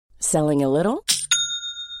Selling a little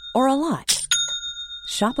or a lot?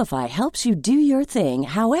 Shopify helps you do your thing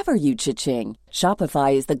however you cha-ching.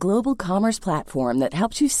 Shopify is the global commerce platform that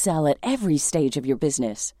helps you sell at every stage of your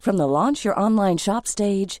business. From the launch your online shop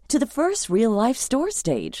stage to the first real-life store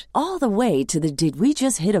stage, all the way to the did we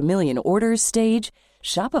just hit a million orders stage.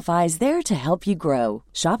 Shopify is there to help you grow.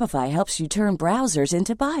 Shopify helps you turn browsers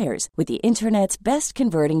into buyers with the internet's best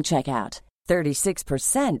converting checkout.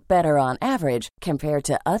 36% better on average compared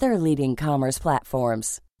to other leading commerce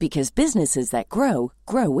platforms. Because businesses that grow,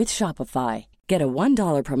 grow with Shopify. Get a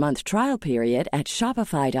 $1 per month trial period at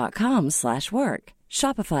shopify.com/work.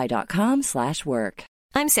 Shopify.com/work.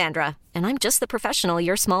 I'm Sandra, and I'm just the professional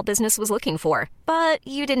your small business was looking for. But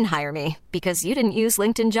you didn't hire me because you didn't use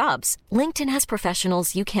LinkedIn Jobs. LinkedIn has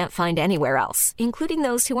professionals you can't find anywhere else, including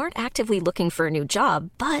those who aren't actively looking for a new job,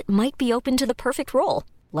 but might be open to the perfect role,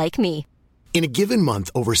 like me. In a given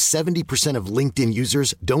month, over 70% of LinkedIn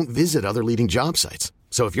users don't visit other leading job sites.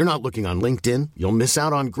 So if you're not looking on LinkedIn, you'll miss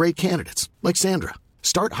out on great candidates like Sandra.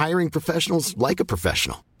 Start hiring professionals like a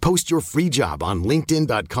professional. Post your free job on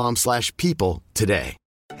linkedin.com/people today.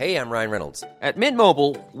 Hey, I'm Ryan Reynolds. At Mint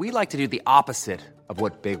Mobile, we like to do the opposite of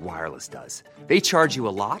what Big Wireless does. They charge you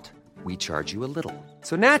a lot, we charge you a little.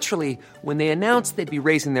 So naturally, when they announced they'd be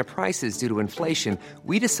raising their prices due to inflation,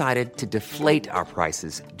 we decided to deflate our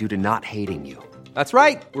prices due to not hating you. That's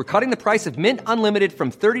right. We're cutting the price of Mint Unlimited from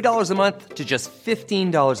 $30 a month to just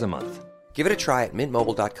 $15 a month. Give it a try at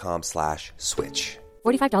mintmobile.com/switch.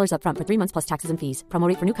 $45 up front for 3 months plus taxes and fees. Promo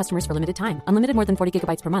rate for new customers for limited time. Unlimited more than 40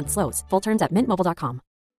 gigabytes per month. Slows full terms at mintmobile.com.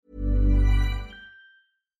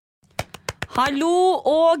 Hallo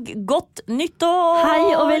og godt nyttår!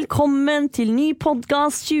 Hei og velkommen til ny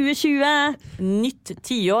podcast 2020. Nytt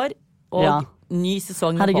tiår og ny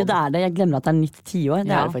sesong. Herregud, det er det. Jeg glemmer at det er nytt tiår.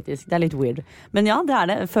 Det er det faktisk. Det er litt weird. Men ja, det er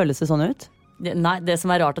det. Føles det sånn ut? Det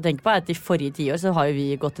som er rart å tenke på er at i forrige tiår så har jo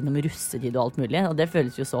vi gått gjennom russetid og alt mulig, og det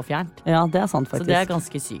føles jo så fjernt. Ja, det er sant faktisk. Så det er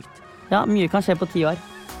ganske sykt. Ja, mye kan skje på 10 år.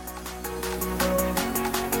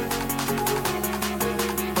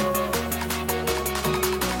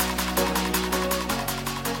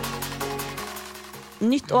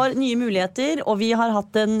 Nytt år, nye muligheter, og vi har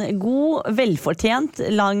hatt en god, velfortjent,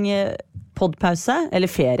 lang poddpause, eller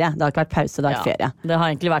ferie. Det har ikke vært pause, det har vært ferie. Det har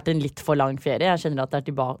egentlig vært en litt for lang ferie. Jeg kjenner at det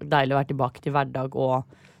er deilig å være tilbake til hverdag og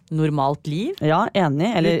normalt liv. Ja, enig.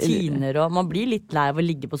 Rutiner, og man blir litt lei av å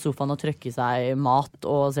ligge på sofaen og trøkke seg mat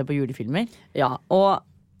og se på julefilmer. Ja, og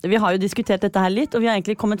vi har jo diskutert dette her litt, og vi har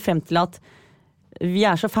egentlig kommet frem til at vi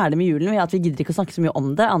er så ferdig med julen at vi gidder ikke å snakke så mye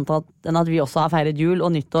om det, annet enn at vi også har feiret jul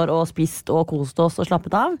og nyttår og spist og kost oss og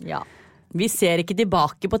slappet av. Ja. Vi ser ikke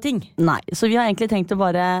tilbake på ting. Nei, så vi har egentlig tenkt å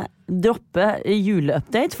bare droppe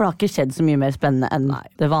juleupdate, for det har ikke skjedd så mye mer spennende enn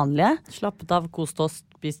det vanlige. Slappet av, kost oss,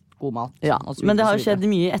 spist god mat. Ja, men det har jo skjedd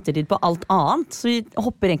mye i ettertid på alt annet, så vi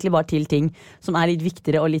hopper egentlig bare til ting som er litt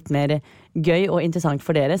viktigere og litt mer gøy og interessant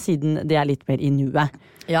for dere, siden det er litt mer i nuet.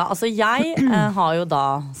 Ja, altså jeg har jo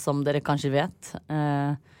da, som dere kanskje vet,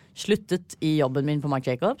 sluttet i jobben min på Marc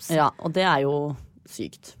Jacobs. Ja, og det er jo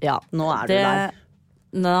sykt. Ja, nå er du der.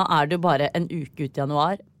 Nå er det jo bare en uke ut i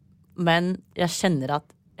januar, men jeg kjenner at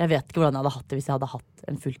jeg vet ikke hvordan jeg hadde hatt det hvis jeg hadde hatt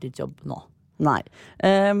en fulltidsjobb nå. Nei,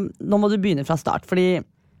 nå må du begynne fra start, fordi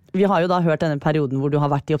vi har jo da hørt denne perioden hvor du har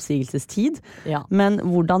vært i oppsigelsestid, men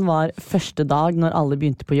hvordan var første dag når alle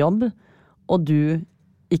begynte på jobb, og du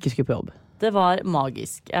ikke skulle på jobb? Det var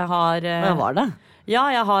magisk. Hva var det?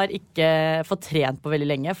 Ja, jeg har ikke fått trent på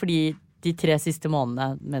veldig lenge, fordi de 3 siste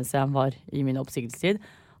månedene mens jeg var i min oppsigelsestid,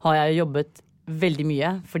 har jeg jobbet veldig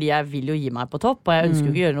mye, fordi jeg vil jo gi meg på topp, og jeg ønsker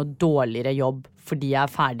jo ikke å gjøre noe dårligere jobb fordi jeg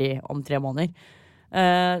er ferdig om 3 måneder.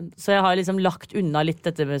 Så jeg har liksom lagt unna litt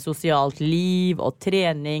dette med sosialt liv og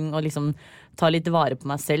trening, og liksom ta litt vare på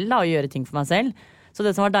meg selv da, og gjøre ting for meg selv. Så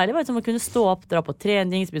det som var deilig var liksom å kunne stå opp, dra på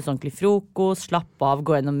trening, spise ordentlig frokost, slappe av,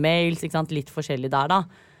 gå gjennom mails, ikke sant? Litt forskjellig der da.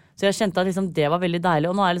 Så jeg kjente at liksom det var veldig deilig,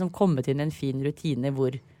 og nå har jeg liksom kommet inn i en fin rutine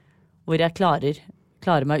hvor jeg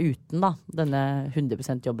klarer meg uten da, denne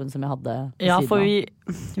 100% jobben som jeg hadde på siden av. Ja, for vi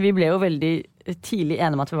ble jo veldig tidlig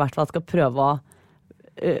enige om at vi i hvert fall skal prøve å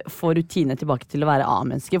få rutine tilbake til å være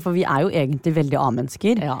A-mennesker, for vi er jo egentlig veldig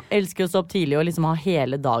A-mennesker. Ja, elsker å stå opp tidlig og liksom ha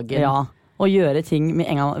hele dagen. Ja, og gjøre ting med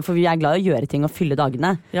en gang, for vi er glad i å gjøre ting og fylle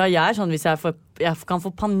dagene. Ja, jeg er sånn hvis jeg kan få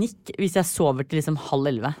panikk hvis jeg sover til liksom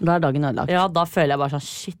 10:30. Da er dagen ødelagt. Ja, da føler jeg bare sånn,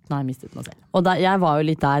 shit, nå har jeg mistet meg selv. Og jeg var jo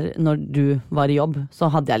litt der når du var i jobb, så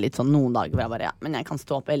hadde jeg litt sånn noen dager hvor jeg bare, men jeg kan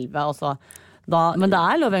stå opp 11, og så Men det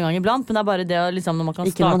lov en gang iblant. Men det bare det liksom, når man kan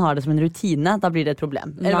ikke når man har det som en rutine, da blir det et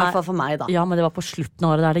problem. Eller i hvert fall for meg da. Ja, men det var på slutten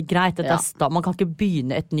av året, da det greit. Man kan ikke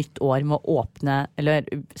begynne et nytt år med å åpne eller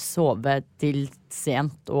sove til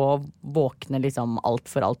sent og våkne liksom alt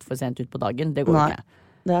for sent ut på dagen. Det går ikke.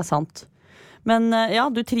 Det sant. Men ja,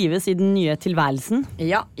 du trives i den nye tilværelsen.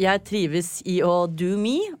 Ja, jeg trives i å do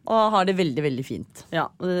me, og har det veldig, veldig fint.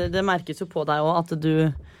 Ja, det merkes jo på deg også at du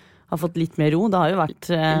har fått litt mer ro. Det har jo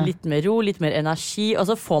vært litt mer ro, litt mer energi. Og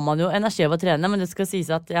så får man jo energi av å trene, men det skal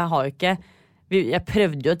sies at jeg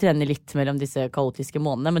prøvde jo å trene litt mellom disse kaotiske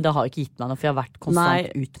månedene, men det har jo ikke gitt meg noe, for jeg har vært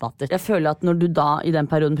konstant utmattet. Jeg føler at når du da i den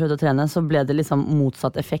perioden prøvde å trene, så ble det liksom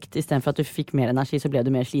motsatt effekt. I stedet for at du fikk mer energi, så ble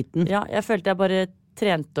du mer sliten. Ja, jeg følte jeg bare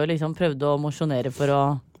trente og liksom prøvde å mosjonere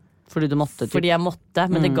fordi du måtte. Fordi jeg måtte,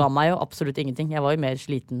 men det ga meg jo absolutt ingenting. Jeg var jo mer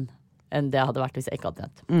sliten enn det jeg hadde vært hvis jeg ikke hadde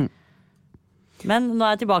trent. Men nå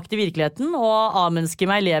jeg tilbake til virkeligheten, og A-mennesket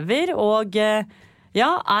meg lever, og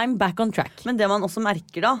I'm back on track. Men det man også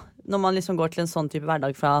merker da, når man liksom går til en sånn type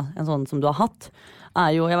hverdag fra en sånn som du har hatt,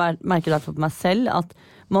 jo, jeg merker derfor på meg selv, at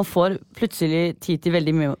man får plutselig tid til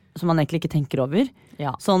veldig mye som man egentlig ikke tenker over.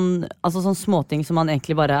 Ja. Sånn småting som man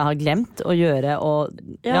egentlig bare har glemt å gjøre.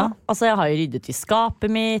 Altså jeg har jo ryddet i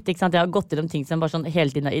skapet mitt, ikke sant? Jeg har gått gjennom ting som bare sånn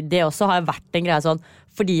hele tiden. Det også har vært en greie sånn,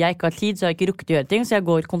 fordi jeg ikke har tid, så har jeg ikke rukket å gjøre ting, så jeg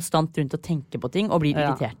går konstant rundt og tenker på ting og blir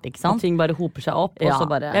irritert, ikke sant? Og ting bare hoper seg opp, og så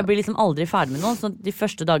bare... Jeg blir liksom aldri ferdig med noe, så de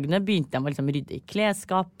første dagene begynte jeg med å liksom rydde i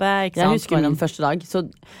klesskapet, ikke sant? Jeg husker min første dag, så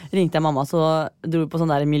ringte jeg mamma, så dro vi på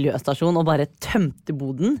sånn der miljøstasjon og bare tømte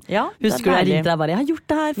boden. Ja, husker du jeg ringte deg bare, jeg har gjort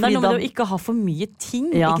det her. Det noe med å ikke ha for mye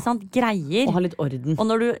ting, ikke sant? Greier. Og ha litt orden. Og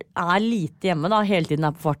når du lite hjemme da, hele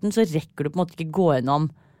tiden på farten, så rekker du på en måte ikke gå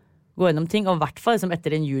gjennom ting, og i hvert fall liksom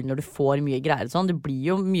etter en jul når du får mye greier sånn, det blir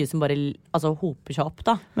jo mye som bare hoper seg opp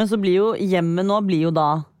da. Men så blir jo hjemmet nå blir jo da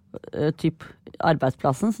typ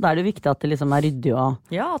arbeidsplassen, så da det jo viktig at det liksom ryddig og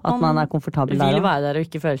at man komfortabel der. Vil være der og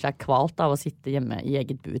ikke føle seg kvalt av å sitte hjemme i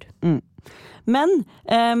eget bur. Men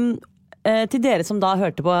til dere som da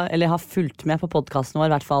hørte på, eller har fulgt med på podcasten vår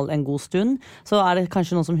i hvert fall en god stund, så det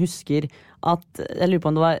kanskje noen som husker at, jeg lurer på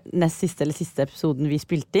om det var nest siste eller siste episoden vi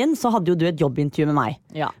spilte inn, så hadde jo du et jobbintervju med meg.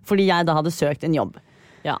 Ja. Fordi jeg da hadde søkt en jobb.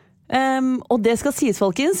 Ja. Og det skal sies,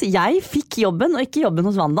 folkens, jeg fikk jobben, og ikke jobben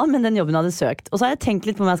hos Wanda, men den jobben jeg hadde søkt. Og så har jeg tenkt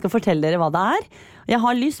litt på om jeg skal fortelle dere hva det er. Jeg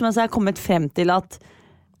har lyst, men så har jeg kommet frem til at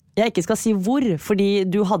jeg ikke skal si hvor, fordi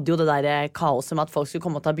du hadde jo det der kaoset med at folk skulle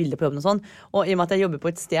komme og ta bilder på jobben og sånn, og i og med at jeg jobber på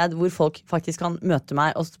et sted hvor folk faktisk kan møte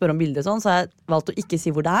meg og spørre om bilder og sånn, så har jeg valgt å ikke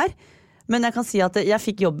si hvor det er. Men jeg kan si at jeg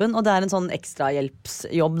fikk jobben, og det er en sånn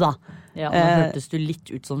ekstrahjelpsjobb da. Ja, nå hørtes du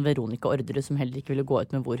litt ut som Veronica Ordre, som heller ikke ville gå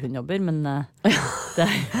ut med hvor hun jobber, men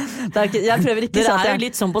jeg prøver ikke å si at jeg jo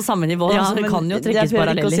litt sånn på samme nivå, så det kan jo trekkes paralleller. Jeg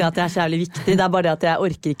prøver ikke å si at det så jævlig viktig, det er bare det at jeg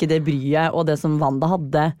orker ikke det bryet og det som Wanda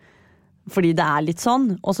hadde, fordi det er litt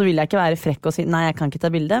sånn, og så vil jeg ikke være frekk og si nei, jeg kan ikke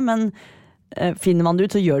ta bilde, men finner man det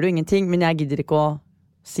ut, så gjør det jo ingenting, men jeg gidder ikke å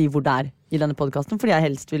si hvor det er i denne podcasten, fordi jeg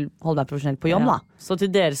helst vil holde meg profesjonell på jobb da. Så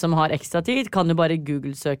til dere som har ekstra tid, kan du bare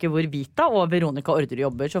Google-søke hvor Vita og Veronica Ordre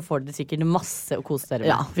jobber, så får dere sikkert masse å kose dere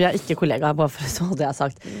med. Ja, for jeg er ikke kollega, bare for så det jeg har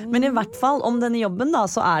sagt. Men i hvert fall om denne jobben da,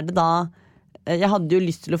 så det da, jeg hadde jo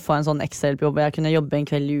lyst til å få en sånn ekstrahjelpjobb, jeg kunne jobbe en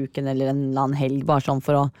kveld i uken eller en eller annen helg, bare sånn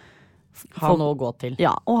for å ha noe å gå til.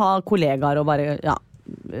 Ja, og ha kollegaer og bare,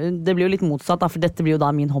 det blir jo litt motsatt da, for dette blir jo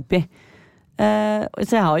da min hobby.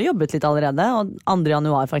 Så jeg har jo jobbet litt allerede, og 2.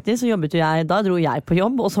 januar faktisk så jobbet jo jeg, da dro jeg på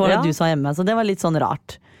jobb, og så var det du som var hjemme, så det var litt sånn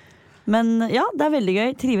rart. Men ja, det er veldig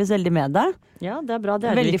gøy, trives veldig med det. Ja, det er bra,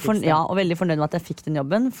 det er det viktigste. Og veldig fornøyd med at jeg fikk den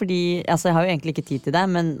jobben, fordi altså, jeg har jo egentlig ikke tid til det,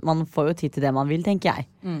 men man får jo tid til det man vil, tenker jeg.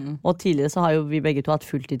 Og tidligere så har jo vi begge to hatt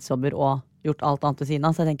fulltidsjobber og gjort alt annet ved siden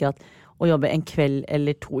av, så jeg tenker at å jobbe en kveld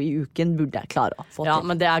eller 2 i uken burde jeg klare å få til. Ja,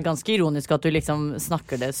 men det er ganske ironisk at du liksom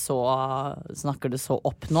snakker det så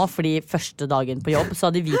opp nå, fordi første dagen på jobb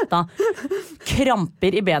så hadde Vita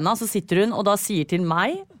kramper i bena, så sitter hun og da sier til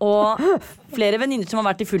meg og flere venninner som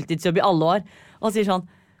har vært i fulltidsjobb i alle år, og sier sånn,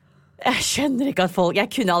 jeg skjønner ikke at folk, jeg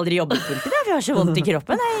kunne aldri jobbet fulltid, jeg har så vondt i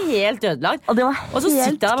kroppen, jeg er helt ødelagt. Og så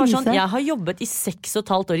sitter jeg bare sånn, jeg har jobbet i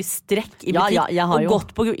 6,5 år i strekk i butikk, og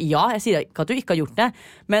gått på, jeg sier ikke at du ikke har gjort det,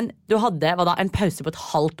 men du hadde en pause på et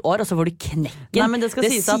halvt år, og så var du knekken. Nei, men det skal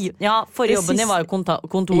sies at forrige jobben din var jo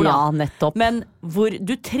kontor da. Ja, nettopp. Men hvor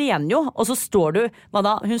du trener jo, og så står du,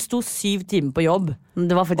 hun sto 7 timer på jobb.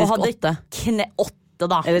 Det var faktisk 8. 8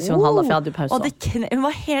 da. Eller 7,5 da, for jeg hadde pause. Hun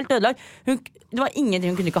var helt ødelagt. Det var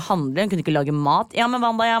ingenting, hun kunne ikke handle, hun kunne ikke lage mat. Ja, men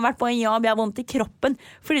Wanda, jeg har vært på en jobb, jeg har vondt i kroppen.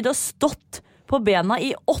 Fordi du har stått på bena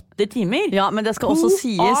i 8 timer. Ja, men det skal også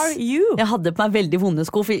sies. Who are you? Jeg hadde på meg veldig vonde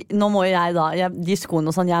sko, for nå må jeg da, de skoene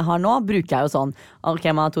og sånn jeg har nå, bruker jeg jo sånn, ok,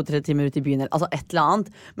 man har 2-3 timer ute i byen, altså et eller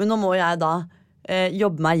annet. Men nå må jeg da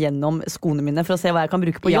jobbe meg gjennom skoene mine for å se hva jeg kan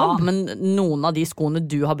bruke på jobb. Ja, men noen av de skoene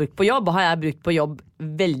du har brukt på jobb, har jeg brukt på jobb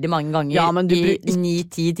veldig mange ganger i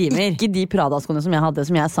 9-10 timer. Ikke de Prada-skoene som jeg hadde,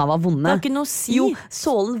 som jeg sa var vonde. Det har ikke noe å si. Jo,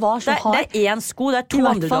 sålen var så hard. Det er én sko, det er 2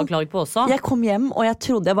 andre du har klaget på også. Jeg kom hjem, og jeg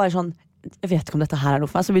trodde jeg bare sånn, jeg vet ikke om dette her er noe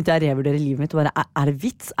for meg. Så begynte jeg å revurdere livet mitt og bare, er det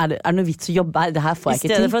vits? Er det noe vits å jobbe her? Det her får jeg ikke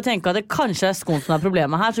til. I stedet for å tenke at det kanskje er skoen som er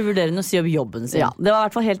problemet her, så vurderer hun å si opp jobben sin. Ja, det var i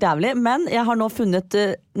hvert fall helt jævlig. Men jeg har nå funnet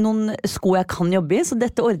noen sko jeg kan jobbe i, så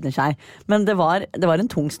dette ordner seg. Men det var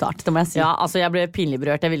en tung start, det må jeg si. Ja, altså jeg ble pinlig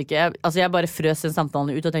berørt. Jeg bare frøs den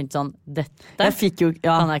samtalen ut og tenkte sånn, dette kan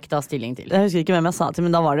jeg ikke ta stilling til. Jeg husker ikke hvem jeg sa til,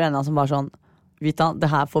 men da var det en som bare sånn, Vita, det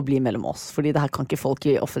her får bli mellom oss, fordi det her kan ikke folk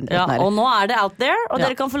i offentligheten. Ja, og nå er det out there, og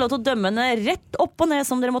dere kan få lov til å dømme henne rett opp og ned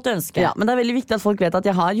som dere måtte ønske. Ja, men det er veldig viktig at folk vet at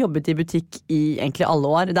jeg har jobbet i butikk i egentlig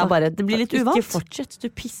alle år. Det er bare, det blir litt uvant. Ikke fortsett, du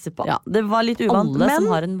pisser på. Ja, det var litt uvant. Alle som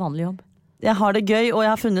har en vanlig jobb. Jeg har det gøy, og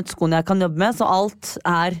jeg har funnet skoene jeg kan jobbe med, så alt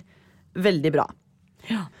er veldig bra.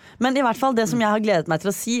 Ja. Men i hvert fall det som jeg har gledet meg til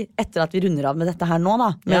å si etter at vi runder av med dette her nå, da,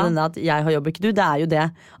 med denne at jeg har jobb, ikke du, det er jo det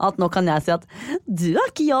at nå kan jeg si at du har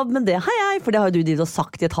ikke jobb, men det har jeg, for det har jo du drevet og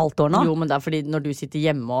sagt i et halvt år nå. Jo, men det er fordi når du sitter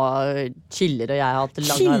hjemme og chiller, og jeg har hatt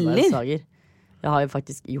lange arbeidsdager. Jeg har jo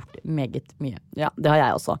faktisk gjort meget mye. Ja, det har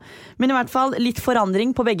jeg også. Men i hvert fall litt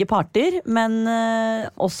forandring på begge parter, men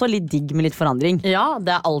også litt digg med litt forandring. Ja,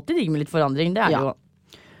 det er alltid digg med litt forandring, det er det jo.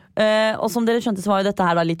 Og som dere skjønte, så var jo dette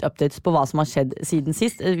her da litt updates på hva som har skjedd siden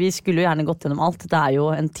sist. Vi skulle jo gjerne gått gjennom alt. Det er jo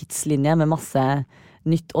en tidslinje med masse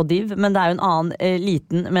nytt og div, men det er jo en annen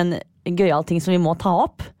liten, men gøyal ting som vi må ta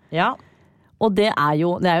opp. Ja. Og det er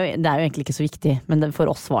jo egentlig ikke så viktig, men for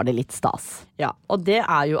oss var det litt stas. Ja, og det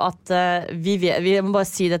er jo at vi må bare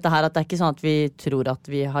si dette her, at det er ikke sånn at vi tror at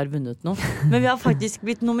vi har vunnet noe, men vi har faktisk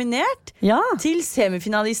blitt nominert til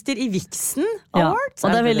semifinalister i Vixen Awards.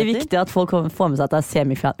 Og det er veldig viktig at folk får med seg at det er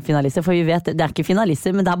semifinalister, for vi vet, det er ikke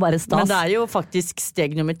finalister, men det er bare stas. Men det er jo faktisk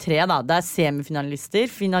steg nummer 3 da, det er semifinalister,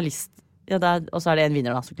 finalist, og så er det en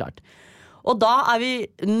vinner da, så klart. Og da er vi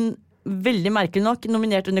veldig merkelig nok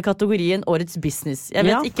nominert under kategorien Årets Business. Jeg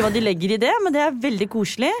vet ikke hva de legger i det, men det er veldig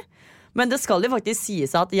koselig. Men det skal jo faktisk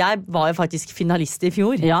sies at jeg var jo faktisk finalist i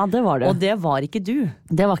fjor. Ja, det var det. Og det var ikke du.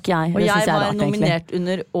 Det var ikke jeg. Og jeg var nominert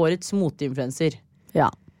under Årets Moteinfluencer. Ja.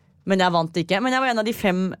 Men jeg vant ikke. Men jeg var en av de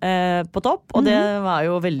 5 på topp, og det var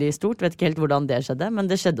jo veldig stort. Vet ikke helt hvordan det skjedde, men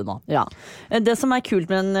det skjedde nå. Ja. Det som er kult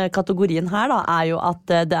med den kategorien her, da, er jo at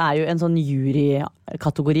det er jo en sånn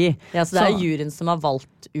jurykategori. Ja, så det er juryen som har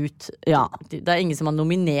valgt ut. Ja. Det er ingen som har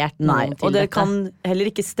nominert noen til dette. Og dere kan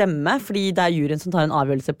heller ikke stemme, fordi det er juryen som tar en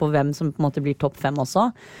avgjørelse på hvem som på en måte blir topp 5 også.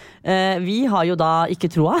 Vi har jo da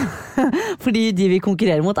ikke troa, fordi de vi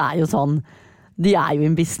konkurrerer mot er jo sånn. De er jo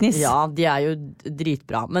en business. Ja, de er jo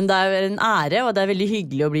dritbra. Men det er en ære, og det er veldig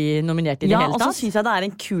hyggelig å bli nominert i det hele tatt. Ja, og så synes jeg det er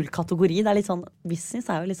en kul kategori. Det er litt sånn, business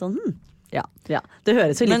er jo litt sånn Ja, det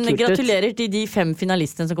høres jo litt kult ut. Men gratulerer til de 5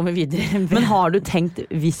 finalistene som kommer videre. Men har du tenkt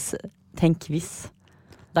hvis? Tenk hvis.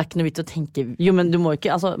 Det er ikke noe vits å tenke. Jo, men du må ikke,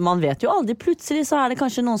 altså, man vet jo aldri. Plutselig så er det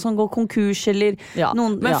kanskje noen som går konkurs eller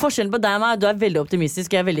noen, Men forskjellen på deg og meg, du er veldig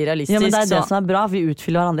optimistisk, jeg er veldig realistisk. Ja, men det er det som er bra, vi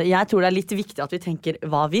utfyller hverandre. Jeg tror det er litt viktig at vi tenker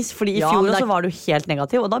hva hvis. Fordi i fjor så var du helt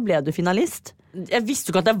negativ, og da ble du finalist. Jeg visste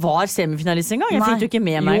jo ikke at jeg var semifinalist engang. Jeg fikk jo ikke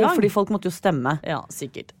med meg engang. Jo, fordi folk måtte jo stemme. Ja,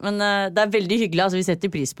 sikkert. Men det er veldig hyggelig, altså vi setter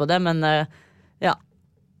pris på det. Men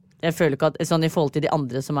jeg føler ikke at sånn i forhold til de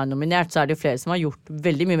andre som er nominert, så er det jo flere som har gjort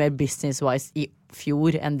veldig mye mer business-wise i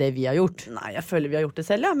fjor enn det vi har gjort. Nei, jeg føler vi har gjort det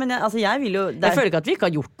selv, ja. Men jeg vil jo Jeg føler ikke at vi ikke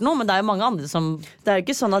har gjort noe, men det er jo mange andre som Det er jo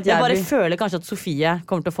ikke sånn at jeg bare føler kanskje at Sofie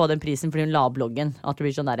kommer til å få den prisen fordi hun la bloggen. At det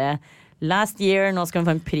blir sånn derre Last year, nå skal hun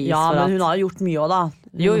få en pris for men hun har jo gjort mye òg, da.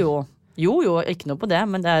 Jo, ikke noe på det,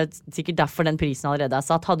 men det er sikkert derfor den prisen allerede er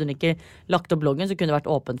satt. Hadde hun ikke lagt opp bloggen, så kunne det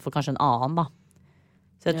vært åpent for kanskje en annen, da.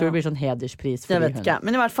 Så jeg tror det blir sånn hederspris. Det vet ikke.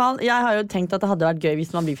 Men i hvert fall, jeg har jo tenkt at det hadde vært gøy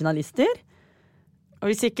hvis man blir finalister. Og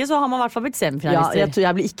hvis ikke, så har man i hvert fall blitt semifinalister. Ja,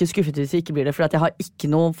 jeg blir ikke skuffet hvis vi ikke blir det, for jeg har ikke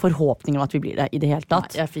noe forhåpning om at vi blir det i det hele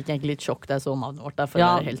tatt. Nei, jeg fikk egentlig litt sjokk da jeg så navnet vårt der, for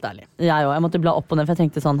å være helt ærlig. Jeg måtte bla opp og ned, for jeg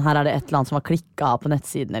tenkte sånn, her er det et eller annet som har klikket på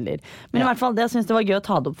nettsiden, eller. Men i hvert fall, jeg synes det var gøy å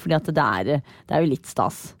ta det opp, fordi at det er jo litt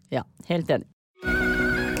stas. Ja, helt enig.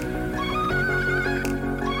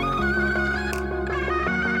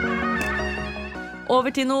 Over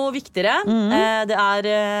til noe viktigere. Det er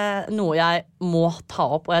noe jeg må ta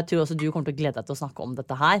opp, og jeg tror også du kommer til å glede deg til å snakke om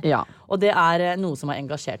dette her. Ja. Og det er noe som har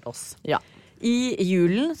engasjert oss. Ja. I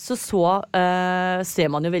julen så ser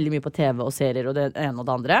man jo veldig mye på TV og serier og det ene og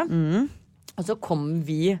det andre. Og så kom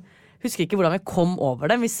vi, husker ikke hvordan vi kom over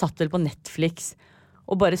det, vi satt vel på Netflix,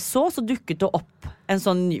 Og bare så dukket det opp en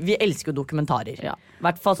sånn, vi elsker jo dokumentarer. Ja. I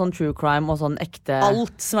hvert fall sånn true crime og sånn ekte.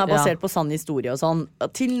 Alt som basert på sann historie og sånn.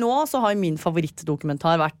 Til nå så har min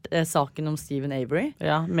favorittdokumentar vært saken om Stephen Avery.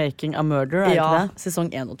 Ja, Making a Murder, ikke det?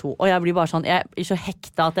 Sesong 1 og 2. Og jeg blir bare sånn, jeg er så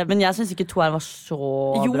hekta at Men jeg synes ikke 2 var så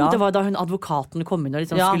bra. Jo, det var da hun advokaten kom inn og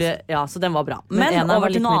liksom skulle, så den var bra. Men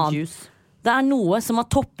over til noe annet. Det er noe som har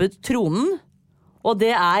toppet tronen, og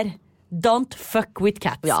det er Don't Fuck With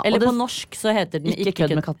Cats. Eller på norsk så heter den Ikke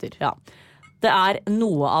kødd med katter. Ja. Det er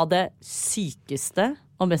noe av det sykeste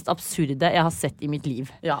og mest absurde jeg har sett i mitt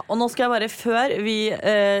liv. Ja, og nå skal jeg bare før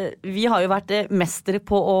vi har jo vært mestere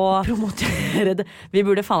på å promotere det. Vi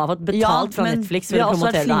burde faen ha fått betalt fra Netflix. Vi har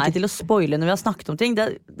også vært flinke til å spoile når vi har snakket om ting.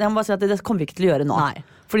 Jeg må bare si at det kommer vi ikke til å gjøre nå. Nei.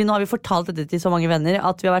 Fordi nå har vi fortalt dette til så mange venner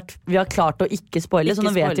at vi har klart å ikke spoile, så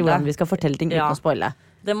nå vet vi hvordan vi skal fortelle ting uten å spoile.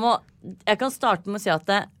 Jeg kan starte med å si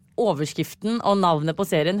at overskriften og navnet på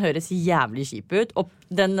serien høres jævlig kjip ut. Og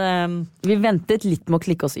vi ventet litt med å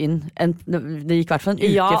klikke oss inn. Det gikk i hvert fall en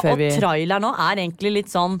uke før vi... Ja, og trailer nå er egentlig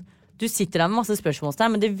litt sånn, du sitter der med masse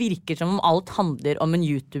spørsmålstegn, men det virker som om alt handler om en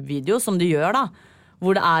YouTube-video, som det gjør da,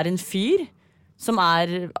 hvor det er en fyr som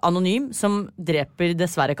er anonym, som dreper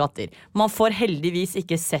dessverre katter. Man får heldigvis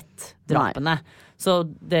ikke sett drapene. Så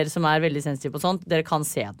dere som er veldig sensitive på sånt, dere kan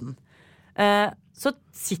se den. Så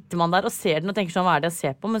sitter man der og ser den og tenker sånn, hva er det jeg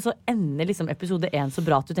ser på? Men så ender liksom episode 1 så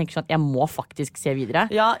bra at du tenker sånn, jeg må faktisk se videre.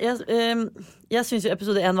 Ja, jeg synes jo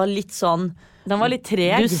episode 1 var litt sånn... Den var litt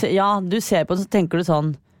treg. Du ser på den, så tenker du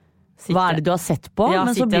sånn, hva er det du har sett på? Ja,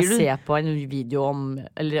 men så blir du... ser på en video om,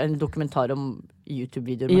 eller en dokumentar om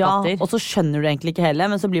YouTube-videoer med katter. Og så skjønner du egentlig ikke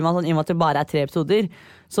hele, men så blir man sånn, i og med at det bare er 3 episoder,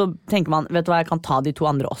 så tenker man, vet du hva, jeg kan ta de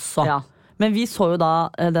 2 andre også. Ja. Men vi så jo da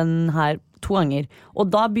den her 2 ganger, og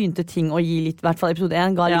da begynte ting å gi litt, i hvert fall episode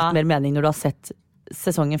 1 ga litt mer mening når du har sett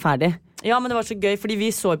sesongen ferdig. Ja, men det var så gøy, fordi vi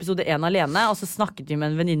så episode 1 alene, og så snakket vi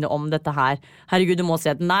med en venninne om dette her. Herregud, du må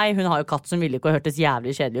se den. Nei, hun har jo katt som ville ikke og hørtes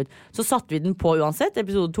jævlig kjedelig ut. Så satte vi den på uansett,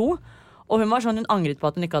 episode 2, og hun var sånn, hun angret på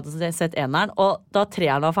at hun ikke hadde sett 1'eren, og da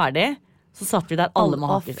 3'eren var ferdig, så satt vi der alle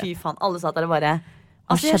med haket. Fy faen, alle satt der og bare...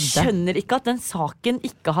 Altså, jeg skjønner ikke at den saken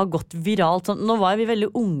ikke har gått viralt. Sånn, nå var vi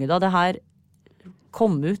veldig unge da det her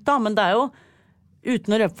kom ut da, men det er jo,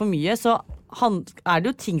 uten å røpe for mye, så er det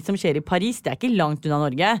jo ting som skjer i Paris, det er ikke langt unna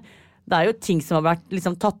Norge. Det er jo ting som har vært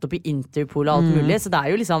liksom, tatt opp i Interpol og alt mulig, så det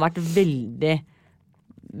er jo liksom vært veldig,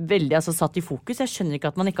 veldig altså, satt i fokus. Jeg skjønner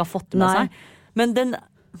ikke at man ikke har fått det med seg. Men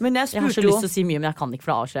jeg har så lyst til å si mye, men jeg kan ikke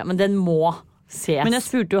for å avsløre. Men den må ses. Men jeg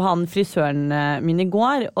spurte jo han frisøren min i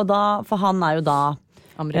går, og da, for han er jo da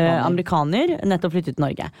amerikaner, nettopp flyttet til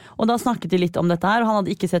Norge. Og da snakket de litt om dette her, og han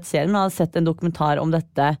hadde ikke sett serien, men han hadde sett en dokumentar om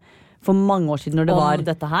dette for mange år siden når det var... Om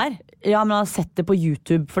dette her? Ja, men han hadde sett det på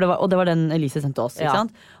YouTube, og det var den Elise sendte oss, ikke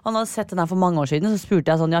sant? Han hadde sett den her for mange år siden, så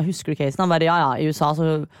spurte jeg sånn, ja, husker du casen? Han bare, ja, i USA så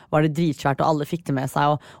var det dritsvært, og alle fikk det med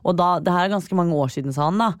seg, og da, det her er ganske mange år siden,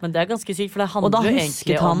 sa han da. Men det er ganske sykt, for det handler jo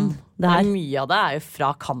egentlig om... Det her. Mye av det er jo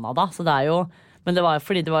fra Canada, så det er jo... Men det var jo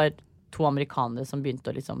fordi det var 2 amerikanere som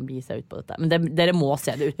begynte å liksom bi seg ut på dette. Men dere må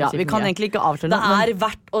se det uten å si for mye. Vi kan egentlig ikke avsløre det. Det er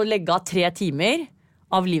verdt å legge av 3 timer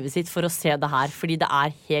av livet sitt for å se det her, fordi det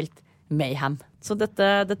er helt mayhem. Så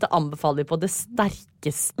dette anbefaler vi på det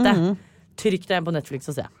sterkeste. Trykk deg inn på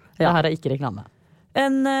Netflix og se. Det her er ikke reklame.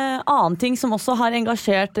 En annen ting som også har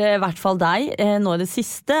engasjert i hvert fall deg nå i det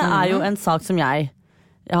siste, er jo en sak som jeg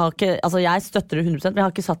støtter det 100%, men jeg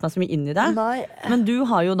har ikke satt meg så mye inn i det. Nei. Men du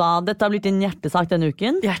har jo da, dette har blitt en hjertesak denne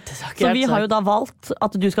uken. Så vi har jo da valgt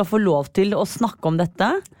at du skal få lov til å snakke om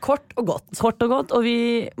dette. Kort og godt. Og vi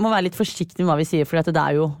må være litt forsiktige med hva vi sier, for det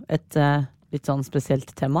er jo et litt sånn spesielt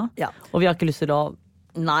tema. Ja. Og vi har ikke lyst til å...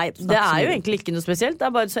 Nei, det er jo egentlig ikke noe spesielt. Det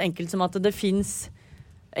er bare så enkelt som at det finnes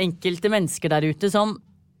enkelte mennesker der ute som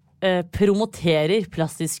promoterer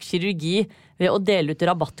plastisk kirurgi ved å dele ut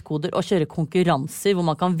rabattkoder og kjøre konkurranser hvor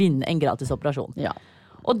man kan vinne en gratis operasjon. Ja.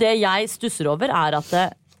 Og det jeg stusser over er at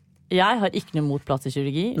jeg har ikke noe mot plastisk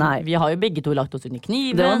kirurgi. Nei. Vi har jo begge to lagt oss under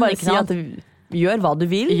kniven. Det må bare si at gjør hva du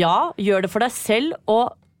vil. Ja, gjør det for deg selv,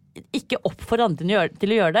 og ikke oppfordre andre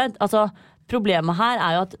til å gjøre det. Altså, problemet her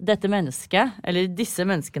er jo at dette mennesket, eller disse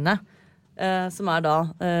menneskene, som er da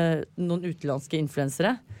noen utenlandske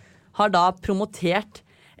influensere, har da promotert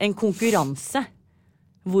en konkurranse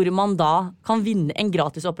hvor man da kan vinne en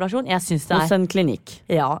gratis operasjon. Jeg synes det er... Hos en klinikk.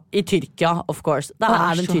 Ja, i Tyrkia, of course.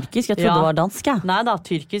 Er den tyrkisk? Jeg trodde det var dansk, ja. Nei da,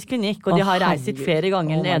 tyrkisk klinikk, og de har reist hit flere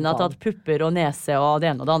ganger. Den ene har tatt pupper og nese og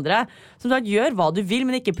det ene og det andre. Som sagt, gjør hva du vil,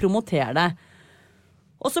 men ikke promoter det.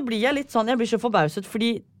 Og så blir jeg litt sånn, jeg blir så forbauset,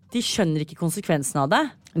 fordi de skjønner ikke konsekvensen av det.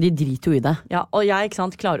 De driter jo i det. Ja, og jeg ikke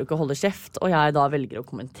sant, klarer jo ikke å holde kjeft, og jeg da velger å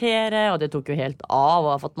kommentere, og det tok jo helt av,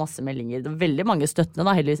 og har fått masse meldinger. Det er veldig mange støttende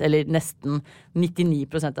da, heldigvis, eller nesten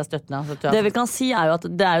 99% av støttende. Det vi kan si er jo at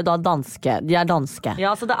det er jo da danske. De er danske.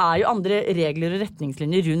 Ja, så det er jo andre regler og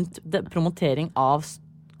retningslinjer rundt promotering av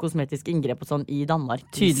kosmetiske inngrep og sånn i Danmark.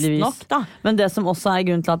 Tydeligvis. Nok, da. Men det som også er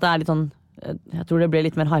grunnen til at det er litt sånn, jeg tror det ble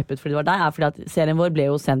litt mer hypet fordi det var deg, er fordi at serien vår ble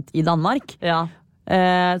jo sendt i Danmark. Ja.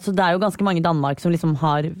 Så det er jo ganske mange i Danmark som liksom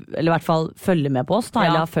har, eller i hvert fall følger med på oss, da,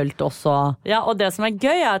 eller har følt oss og... Ja, og det som er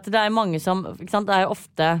gøy er at det er mange som, ikke sant, det er jo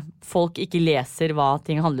ofte folk ikke leser hva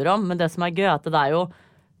ting handler om, men det som er gøy er at det er jo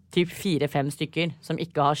typ 4-5 stykker som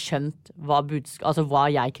ikke har skjønt hva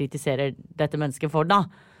jeg kritiserer dette mennesket for da.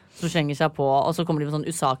 Som slenger seg på, og så kommer de med sånn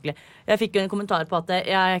usaklig. Jeg fikk jo en kommentar på at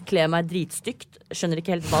jeg kler meg dritstygt. Skjønner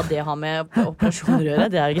ikke helt hva det har med operasjoner å gjøre.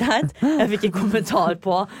 Det er greit. Jeg fikk en kommentar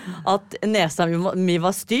på at nesa mi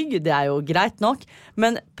var stygg. Det er jo greit nok.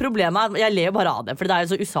 Men problemet er at jeg ler jo bare av det, for det er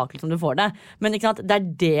jo så usaklig som du får det. Men ikke sant, det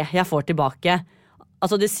er det jeg får tilbake.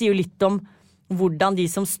 Altså det sier jo litt om hvordan de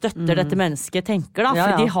som støtter dette mennesket tenker da,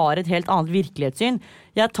 for de har et helt annet virkelighetssyn.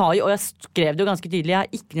 Og jeg skrev det jo ganske tydelig, jeg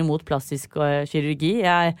har ikke noe mot plastisk kirurgi,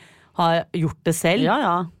 jeg har gjort det selv.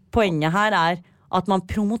 Poenget her er at man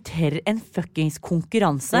promoterer en fuckings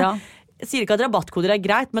konkurranse. Jeg sier ikke at rabattkoder er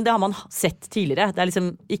greit, men det har man sett tidligere. Det er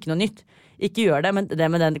liksom ikke noe nytt. Ikke gjør det, men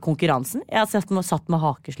det med den konkurransen, jeg har satt med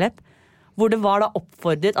hakeslepp, hvor det var da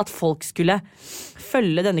oppfordret at folk skulle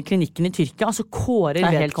følge denne klinikken i Tyrkia, altså kårer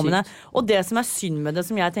vedkommende. Og det som er synd med det,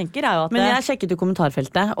 som jeg tenker, er jo at... Men jeg sjekket jo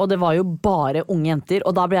kommentarfeltet, og det var jo bare unge jenter,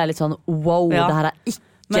 og da ble jeg litt sånn, wow, det her er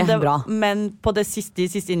ikke bra. Men på de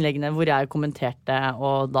siste innleggene hvor jeg kommenterte,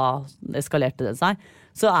 og da eskalerte det seg,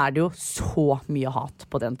 så er det jo så mye hat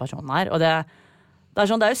på den personen her. Og det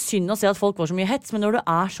er jo synd å se at folk får så mye hets, men når du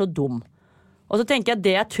er så dum, og så tenker jeg at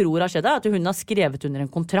det jeg tror har skjedd er at hun har skrevet under en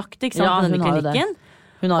kontrakt, ikke sant, på denne klinikken.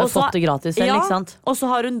 Hun har jo fått det gratis selv, ikke sant? Og så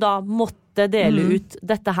har hun da måttet dele ut,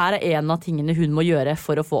 dette her er en av tingene hun må gjøre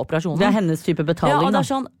for å få operasjonen. Det er hennes type betaling. Ja, og det er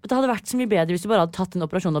sånn, det hadde vært så mye bedre hvis du bare hadde tatt en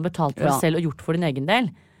operasjon og betalt for det selv og gjort for din egen del.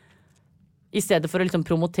 I stedet for å liksom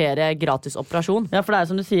promotere gratis operasjon. Ja, for det er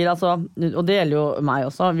som du sier, altså, og det gjelder jo meg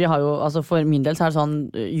også. Vi har jo, altså for min del så er det sånn,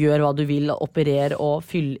 gjør hva du vil, operer og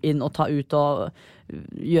fyll inn og ta ut og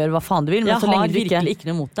gjør hva faen du vil. Men jeg så lenge har du virkelig ikke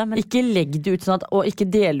noe mot det. Men... Ikke legg det ut sånn at, og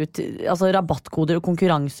ikke del ut altså, rabattkoder og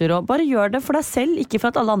konkurranser, og bare gjør det for deg selv, ikke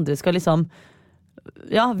for at alle andre skal liksom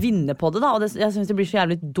vinne på det da, og jeg synes det blir så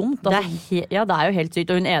jævlig dumt. Altså. Det er jo helt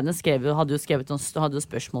sykt, og hun ene hadde jo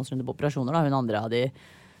spørsmålsrunde på operasjoner da, hun andre hadde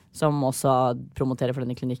som også promoterer for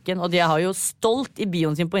denne klinikken. Og de har jo stolt i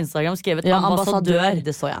bioen sin på Instagram skrevet ambassadør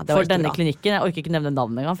det så jeg. Det for denne klinikken. Jeg orker ikke nevne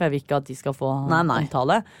navnet engang, for jeg vil ikke at de skal få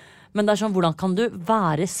omtale. Men det er sånn, hvordan kan du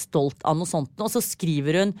være stolt av noe sånt? Og så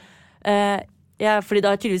skriver hun fordi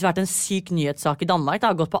det har tydeligvis vært en syk nyhetssak i Danmark.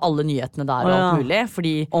 Det har gått på alle nyhetene der og alt mulig.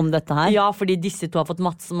 Fordi, om dette her? Ja, fordi disse to har fått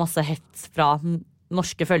masse hets fra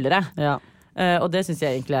norske følgere. Og det synes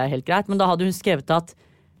jeg egentlig er helt greit. Men da hadde hun skrevet at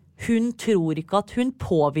hun tror ikke at hun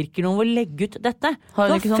påvirker noen ved å legge ut dette.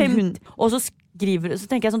 Og så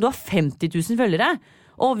tenker jeg sånn, du har 50 000 følgere.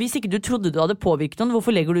 Og hvis ikke du trodde du hadde påvirket noen,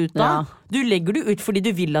 hvorfor legger du ut da? Du legger det ut fordi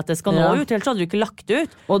du vil at det skal nå ut, ellers hadde du ikke lagt det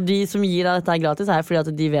ut. Og de som gir deg dette gratis er fordi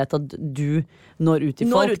at de vet at du når ut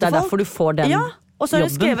til folk. Det er derfor du får den jobben. Og så har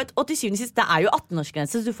hun skrevet, og til syvende og sist, det er jo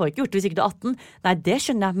 18-årsgrense, så du får ikke gjort det hvis ikke du er 18. Nei, det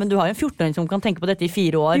skjønner jeg, men du har jo en 14-åring som kan tenke på dette i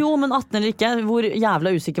 4 år. Jo, men 18 eller ikke, hvor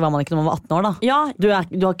jævla usikker var man ikke når man var 18 år da? Ja. Du har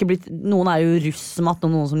ikke blitt, noen er jo russ som 18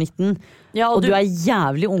 og noen som 19. Ja, og du er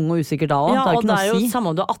jævlig ung og usikker da også. Ja, og det er jo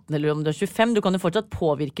samme om du er 18 eller om du er 25. Du kan jo fortsatt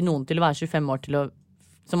påvirke noen til å være 25 år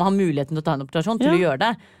som har muligheten til å ta en operasjon, til å gjøre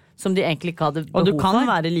det. Som de egentlig ikke hadde behov for. Og du kan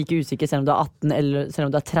være like usikker selv om du er 18 eller selv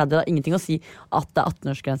om du er 30. Det er ingenting å si at det er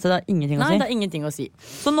 18-årsgrense. Det er ingenting å si. Nei, det er ingenting å si.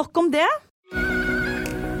 Så nok om det.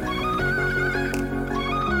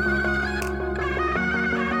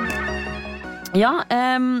 Ja,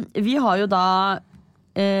 vi har jo da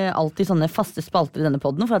alltid sånne faste spalter i denne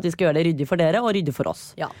podden for at vi skal gjøre det ryddig for dere og ryddig for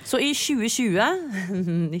oss. Ja, så i 2020,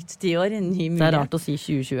 nytt 10 år, ny mulighet. Det er rart å si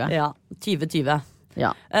 2020. Ja, 2020.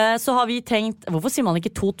 Ja. Så har vi tenkt, hvorfor sier man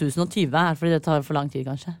ikke 2020 her? Fordi det tar for lang tid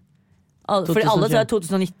kanskje. Fordi alle sier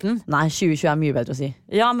 2019. Nei, 2020 er mye bedre å si.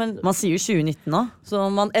 Ja, men man sier jo 2019 nå. Så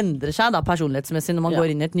man endrer seg da personlighetsmessig når man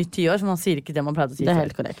går inn i et nytt 10 år. Så man sier ikke det man pleide å si. Det er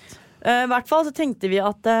helt korrekt. I hvert fall så tenkte vi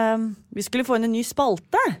at vi skulle få inn en ny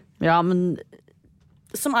spalte. Ja, men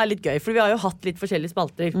som er litt gøy, for vi har jo hatt litt forskjellige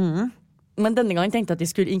spalter. Men denne gangen tenkte jeg at de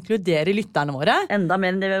skulle inkludere lytterne våre. Enda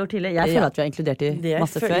mer enn det vi har gjort tidligere. Jeg føler at vi har inkludert de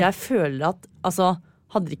masse før. Jeg føler at, altså,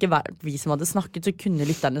 hadde det ikke vært vi som hadde snakket, så kunne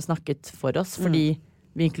lytterne snakket for oss, fordi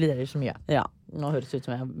vi inkluderer så mye. Ja, Nå høres det ut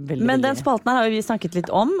som jeg er veldig... Men den spalten her har vi snakket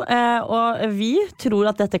litt om, og vi tror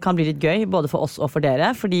at dette kan bli litt gøy, både for oss og for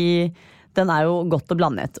dere, fordi den er jo godt og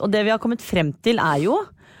blandet. Og det vi har kommet frem til er jo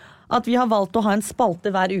at vi har valgt å ha en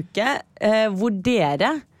spalte hver uke, hvor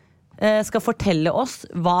dere skal fortelle oss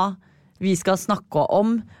hva vi skal snakke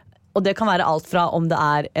om. Og det kan være alt fra om det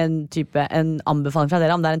er en anbefaling fra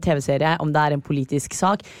dere, om det er en TV-serie, om det er en politisk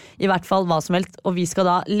sak, i hvert fall hva som helst. Og vi skal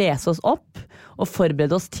da lese oss opp og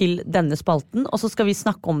forberede oss til denne spalten, og så skal vi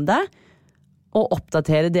snakke om det og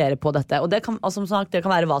oppdatere dere på dette. Og det kan, som sagt, det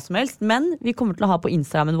kan være hva som helst, men vi kommer til å ha på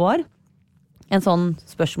Instagrammen vår en sånn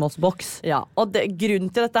spørsmålsboks. Ja, og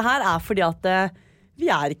grunnen til dette her er fordi at vi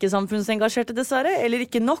er ikke samfunnsengasjerte dessverre, eller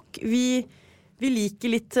ikke nok. Vi liker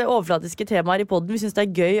litt overflatiske temaer i podden. Vi synes det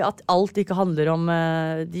er gøy at alt ikke handler om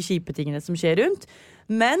de kjipe tingene som skjer rundt.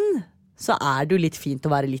 Men så er det jo litt fint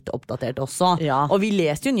å være litt oppdatert også. Ja. Og vi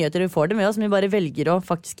leser jo nyheter, vi får det med oss, men vi bare velger å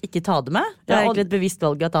faktisk ikke ta det med. Det er egentlig et bevisst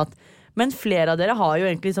valg vi har tatt. Men flere av dere har jo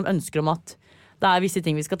egentlig liksom ønsker om at det er visse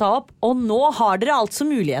ting vi skal ta opp, og nå har dere altså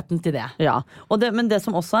muligheten til det. Ja, men det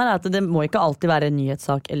som også er at det må ikke alltid være en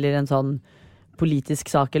nyhetssak eller en sånn politisk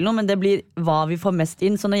sak eller noe, men det blir hva vi får mest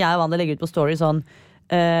inn. Så når jeg og Wanda legger ut på story sånn,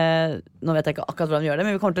 nå vet jeg ikke akkurat hvordan vi gjør det,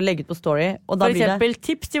 men vi kommer til å legge ut på story, og da for eksempel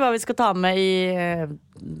tips til hva vi skal ta med i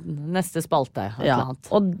neste spalte. Ja,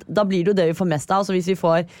 og da blir det jo det vi får mest av. Så hvis vi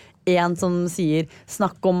får en som sier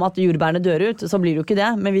snakk om at jordbærene dør ut, så blir det jo ikke det.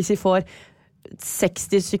 Men hvis vi får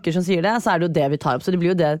 60 stykker som sier det, så er det jo det vi tar opp. Så det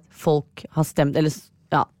blir jo det folk har stemt, eller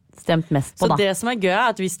stemt mest på, så da. Det som er gøy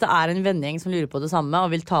er at hvis det er en vennegjeng som lurer på det samme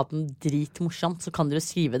og vil ta opp noe dritmorsomt, så kan dere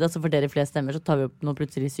skrive det, så for dere flest stemmer så tar vi opp noe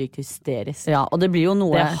plutselig sykt hysterisk. Ja, og det blir jo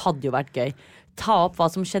noe... Det hadde jo vært gøy. Ta opp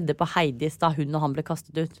hva som skjedde på Heidis da hun og han ble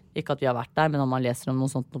kastet ut. Ikke at vi har vært der, men om man leser om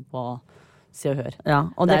noe sånt på Se og Hør.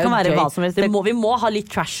 Ja, og det kan være gøy. Hva som helst. Vi må ha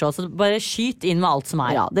litt trash også, bare skyt inn med alt som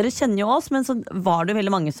er. Ja, dere kjenner jo oss, men så var det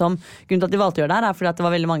veldig mange som, grunnen til at de valgte å gjøre det her, er fordi at det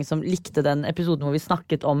var veldig mange som likte den episoden hvor vi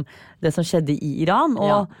snakket om det som skjedde i Iran,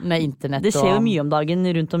 og med internett. Det skjer jo mye om dagen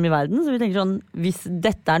rundt om i verden, så vi tenker sånn, hvis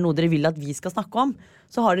dette er noe dere vil at vi skal snakke om,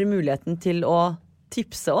 så har dere muligheten til å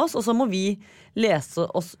tipse oss, og så må vi lese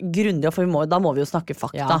oss grundig, for da må vi jo snakke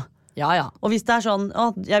fakta. Ja. Og hvis det er sånn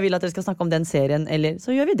jeg vil at dere skal snakke om den serien, eller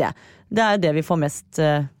så gjør vi det. Det er det vi får mest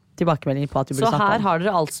tilbakemeldinger på at vi burde snakke om. Så her har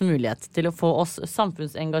dere altså mulighet til å få oss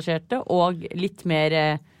samfunnsengasjerte og litt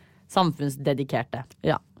mer samfunnsdedikerte.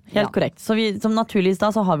 Ja, helt korrekt. Så som naturligvis da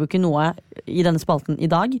så har vi jo ikke noe i denne spalten i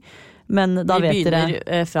dag, men da vet dere... Vi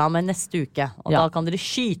begynner fra med neste uke, og da kan dere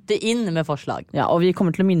skyte inn med forslag. Ja, og vi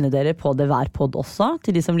kommer til å minne dere på det hver podd også,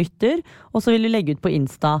 til de som lytter, og så vil vi legge ut på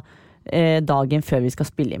Insta dagen før vi skal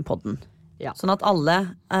spille inn podden. Ja. Sånn at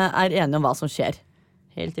alle er enige om hva som skjer.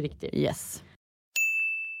 Helt riktig. Yes.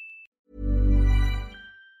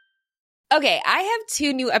 Okay, I have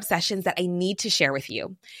 2 new obsessions that I need to share with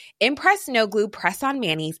you. Impress No Glue Press-On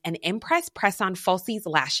Manis and Impress Press-On Falsies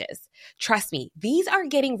Lashes. Trust me, these are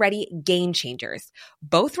getting ready game changers.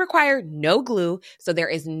 Both require no glue, so there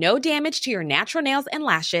is no damage to your natural nails and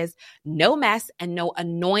lashes, no mess, and no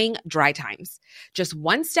annoying dry times. Just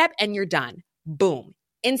one step and you're done. Boom.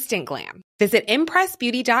 Instant glam. Visit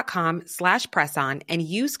impressbeauty.com/presson and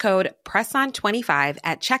use code PRESSON25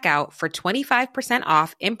 at checkout for 25%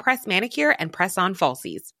 off Impress Manicure and Press-On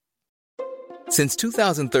Falsies. Since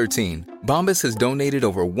 2013, Bombas has donated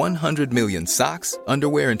over 100 million socks,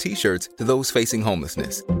 underwear, and T-shirts to those facing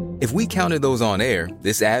homelessness. If we counted those on air,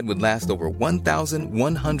 this ad would last over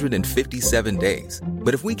 1,157 days.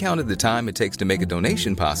 But if we counted the time it takes to make a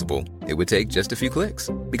donation possible, it would take just a few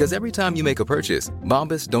clicks. Because every time you make a purchase,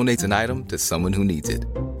 Bombas donates an item to someone who needs it.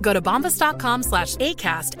 Go to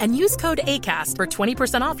bombas.com/ACAST and use code ACAST for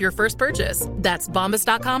 20% off your first purchase. That's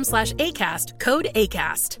bombas.com/ACAST, code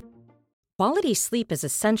ACAST. Quality sleep is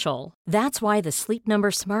essential. That's why the Sleep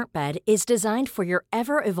Number Smart Bed is designed for your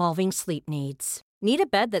ever-evolving sleep needs. Need a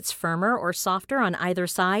bed that's firmer or softer on either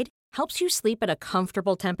side? Helps you sleep at a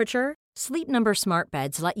comfortable temperature? Sleep Number Smart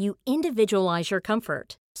Beds let you individualize your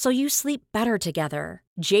comfort, so you sleep better together.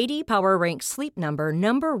 J.D. Power ranks Sleep Number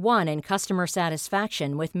 #1 in customer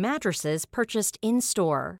satisfaction with mattresses purchased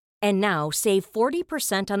in-store. And now, save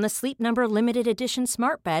 40% on the Sleep Number Limited Edition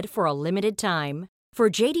Smart Bed for a limited time. For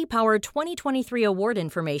J.D. Power 2023 award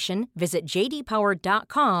information, visit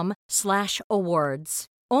jdpower.com/awards.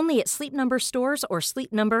 Only at Sleep Number stores or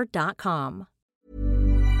sleepnumber.com.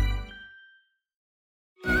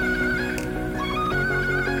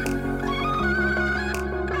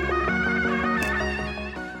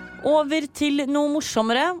 Over til noe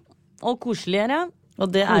morsommere og koseligere.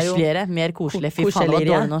 Og det er koseligere, mer koselig. Fy faen, det var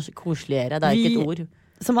dårlig norsk. Koseligere, det er ikke et ord.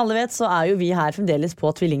 Som alle vet, så er jo vi her fremdeles på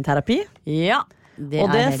tvillingterapi. Ja.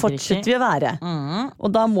 Og det fortsetter vi å være.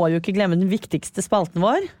 Og da må vi jo ikke glemme den viktigste spalten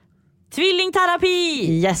vår. Tvillingterapi!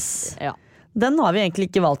 Yes. Ja. Den har vi egentlig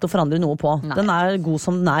ikke valgt å forandre noe på. Nei. Den er god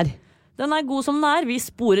som den er. Den er god som den er. Vi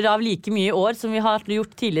sporer av like mye i år som vi har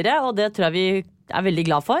gjort tidligere, og det tror jeg vi er veldig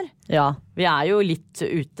glad for. Ja. Vi er jo litt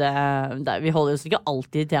ute vi holder oss ikke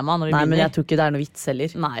alltid i temaet når vi begynner. Men jeg tror ikke det er noe vits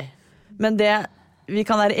heller. Nei. Men det vi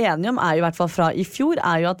kan være enige om er jo i hvert fall fra i fjor,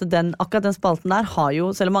 er jo at akkurat den spalten der har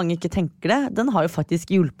jo, selv om mange ikke tenker det, den har jo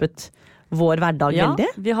faktisk hjulpet vår hverdag veldig.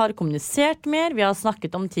 Vi har kommunisert mer, vi har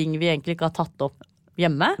snakket om ting vi egentlig ikke har tatt opp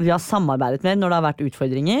hjemme. Vi har samarbeidet mer når det har vært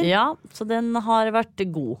utfordringer. Ja, så den har vært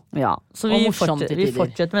god. Ja, så vi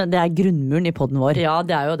fortsetter med det. Det er grunnmuren i podden vår. Ja,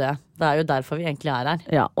 det er jo det. Det er jo derfor vi egentlig er her.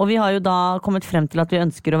 Ja, og vi har jo da kommet frem til at vi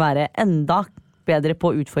ønsker å være enda bedre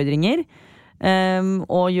på utfordringer.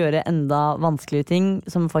 Og gjøre enda vanskeligere ting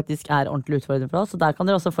som faktisk er ordentlig utfordrende for oss. Og der kan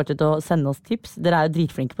dere også fortsette å sende oss tips. Dere er jo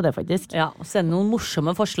dritflinke på det, faktisk. Ja, og sende noen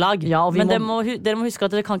morsomme forslag. Ja, men dere må huske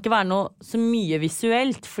at det kan ikke være noe så mye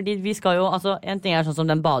visuelt. Fordi vi skal jo, altså en ting er sånn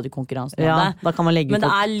som den badekonkurransen. Ja, da kan man legge ut. Men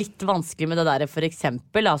det er litt vanskelig med det der. For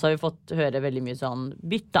eksempel, så har vi fått høre veldig mye sånn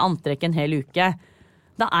bytte antrekk en hel uke.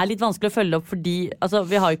 Det er litt vanskelig å følge opp fordi altså,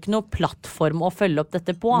 vi har jo ikke noe plattform å følge opp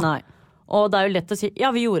dette på. Nei. Og det er jo lett å si,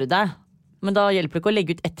 ja, vi gjorde det. Men da hjelper det ikke å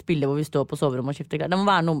legge ut ett bilde hvor vi står på soverommet og skifter klær. Det må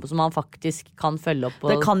være noe som man faktisk kan følge opp.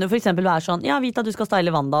 Det kan jo for eksempel være sånn, ja, vite at du skal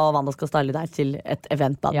style Wanda, og Wanda skal style deg til et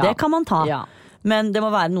event da. Ja. Det kan man ta. Ja. Men det må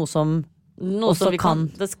være noe som vi kan.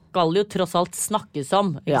 Det skal jo tross alt snakkes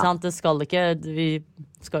om, ikke sant? Det skal ikke, vi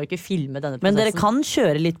skal jo ikke filme denne prosessen. Men dere kan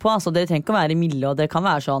kjøre litt på, altså dere trenger ikke å være milde, og dere kan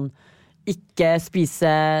være sånn, ikke spise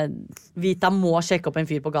Vita må sjekke opp en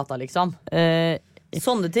fyr på gata, liksom.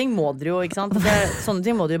 Sånne ting må dere jo, ikke sant? Sånne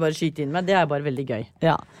ting må dere bare skyte inn med. Det er bare veldig gøy.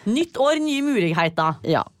 Ja. Nytt år, nye muligheter.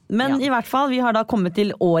 Ja. Men i hvert fall, vi har da kommet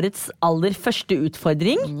til årets aller første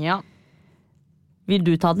utfordring. Ja. Vil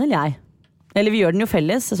du ta den, eller jeg? Eller vi gjør den jo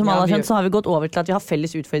felles. Som alle har skjønt, så har vi gått over til at vi har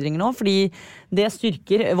felles utfordringer nå. Fordi det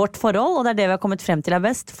styrker vårt forhold, og det er det vi har kommet frem til er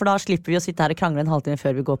best. For da slipper vi å sitte her og krangle en halvtime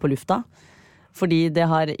før vi går på lufta. Fordi det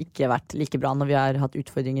har ikke vært like bra når vi har hatt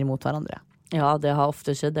utfordringer mot hverandre. Ja, det har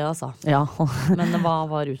ofte skjedd det, altså. Ja. Men hva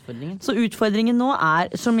var utfordringen? Så utfordringen nå er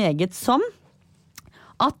så meget som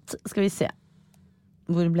at, skal vi se,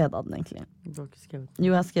 hvor ble det av den egentlig? Du har ikke skrevet den. Jo,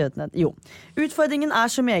 jeg har skrevet den. Jo. Utfordringen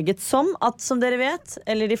er så meget som at, som dere vet,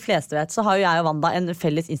 eller de fleste vet, så har jo jeg og Wanda en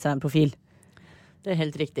felles Instagram-profil. Det er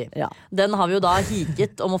helt riktig. Ja. Den har vi jo da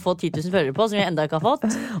hiket om å få 10 000 følgere på, som vi enda ikke har fått.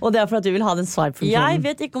 Og det er for at vi vil ha den swipe-funksjonen. Jeg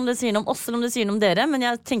vet ikke om det sier noe om oss eller om det sier noe om dere, men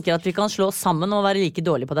jeg tenker at vi kan slå oss sammen og være like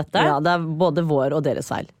dårlige på dette. Ja, det er både vår og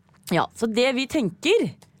deres feil. Ja, så det vi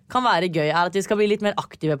tenker kan være gøy, er at vi skal bli litt mer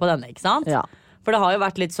aktive på denne, ikke sant? Ja. For det har jo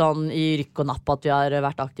vært litt sånn i rykk og napp at vi har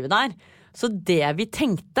vært aktive der. Så det vi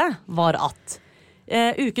tenkte var at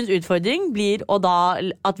ukens utfordring blir og da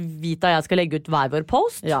at Vita og jeg skal legge ut hver vår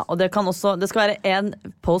post. Ja, og det skal være en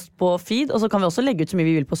post på feed, og så kan vi også legge ut så mye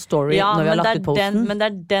vi vil på story når vi har lagt ut posten. Men det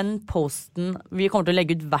er den posten vi kommer til å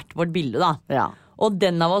legge ut hvert vårt bilde da. Ja. Og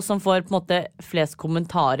den av oss som får på en måte flest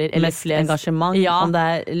kommentarer eller mest engasjement, om det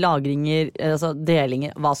er lagringer, altså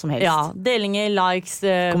delinger, hva som helst. Ja, delinger, likes,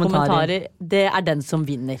 kommentarer. Det er den som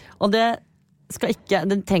vinner. Og det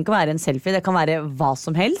trenger ikke å være en selfie, det kan være hva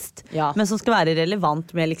som helst, men som skal være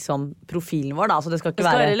relevant med liksom profilen vår da. Så det skal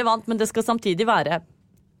være relevant, men det skal samtidig være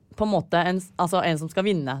på en måte en som skal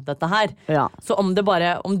vinne dette her. Ja. Så om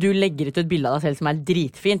du legger ut et bilde av deg selv som er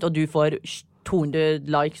dritfint, og du får 200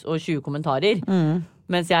 likes og 20 kommentarer,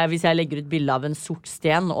 mens hvis jeg legger ut bilde av en sort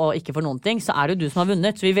sten og ikke får noen ting, så er det jo du som har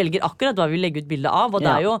vunnet. Så vi velger akkurat hva vi vil legge ut bilde av, og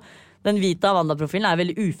det er jo den Vita Wanda-profilen er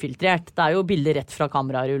veldig ufiltrert. Det er jo bilder rett fra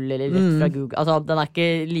kamerarull eller rett fra Google. Altså, den er ikke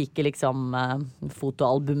like liksom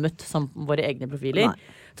fotoalbumet som våre egne profiler.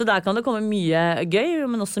 Nei. Så der kan det komme mye gøy,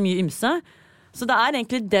 men også mye ymse. Så det er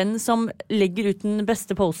egentlig den som legger ut den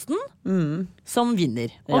beste posten som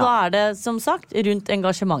vinner. Og da er det som sagt rundt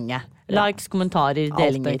engasjementet. Likes, kommentarer,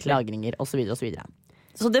 delinger, lagringer osv. osv.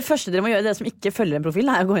 Så det første dere må gjøre, dere som ikke følger en profil,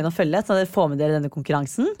 er å gå inn og følge, så dere får med dere denne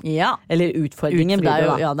konkurransen. Ja. Eller utfordringen blir det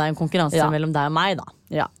da. Ja, det er en konkurranse mellom deg og meg da.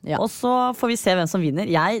 Ja. Og så får vi se hvem som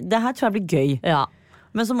vinner. Det her tror jeg blir gøy. Ja.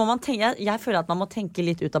 Men så må man tenke, jeg føler at man må tenke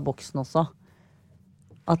litt ut av boksen også.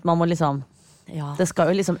 At man må liksom, det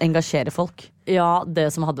skal jo liksom engasjere folk. Ja, det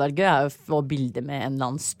som hadde vært gøy er å få bilder med en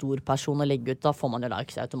eller annen stor person og legge ut, da får man jo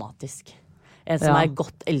likes automatisk. En som er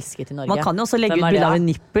godt elsket i Norge. Man kan jo også legge ut bilder av en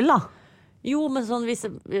nippel da. Jo, men sånn,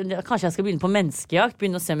 kanskje jeg skal begynne på menneskejakt.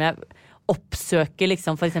 Begynne å se om jeg oppsøker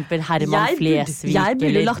liksom, for eksempel Herman Flesvig. Jeg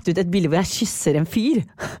burde lagt ut et bilde hvor jeg kysser en fyr.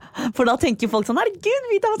 For da tenker folk sånn, herregud,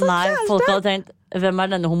 Vita, hva så kjæreste. Nei, folk hadde tenkt, hvem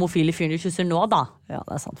denne homofile fyren du kysser nå, da? Ja,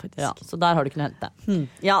 det sant faktisk. Ja, så der har du ikke noe å hente.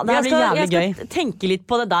 Ja, det blir jævlig gøy. Jeg skal tenke litt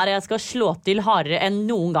på det der, jeg skal slå til hardere enn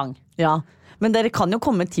noen gang. Ja, men dere kan jo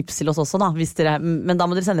komme med tips til oss også da, men da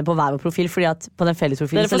må dere sende på hver vår profil, fordi at på den felles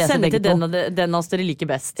profilen så leser begge to. Dere får sende til den av oss dere liker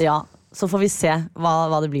best. Ja, så får vi se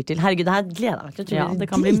hva det blir til. Herregud, det her gleder jeg meg til. Ja, det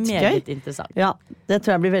kan bli meget interessant. Ja, det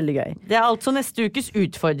tror jeg blir veldig gøy. Det altså neste ukes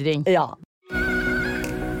utfordring. Ja.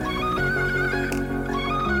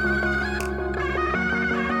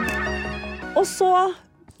 Og så,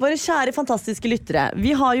 våre kjære fantastiske lyttere,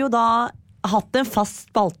 vi har jo da hatt en fast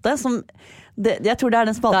spalte som jeg tror det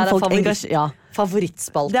den spalten folk engasjerer.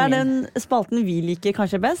 Favorittspalten det den spalten vi liker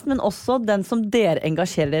kanskje best, men også den som dere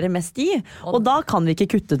engasjerer dere mest i. Og da kan vi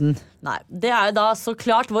ikke kutte den. Nei, det jo da så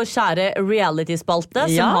klart vår kjære reality-spalte,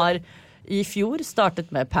 som har i fjor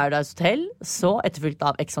startet med Paradise Hotel, så etterfulgt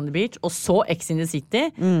av Ex on the Beach, og så Ex in the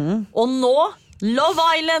City. Og nå Love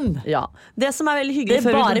Island! Ja, det som veldig hyggelig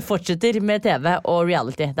det bare fortsetter med TV og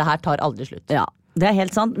reality. Det her tar aldri slutt. Ja, det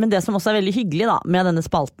helt sant, men det som også veldig hyggelig da, med denne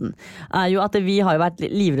spalten, jo at vi har jo vært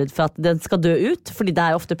livredd for at den skal dø ut, fordi det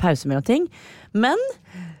jo ofte pause mellom ting. Men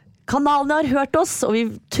kanalene har hørt oss, og vi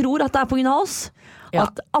tror at det på grunn av oss. Ja.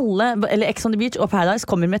 At eller Ex on the Beach og Paradise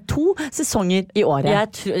kommer med 2 sesonger i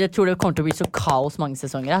året. Jeg tror det kommer til å bli så kaos mange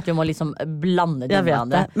sesonger, at vi må liksom blande det med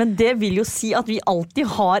hverandre. Men det vil jo si at vi alltid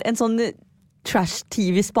har en sånn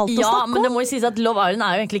trash-tv-spalte å snakke om. Men det må jo sies at Love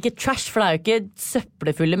Island jo egentlig ikke trash, for det jo ikke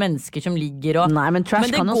søppelfulle mennesker som ligger og... Nei, men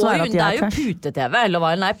trash kan også være at de det trash. Jo pute-tv.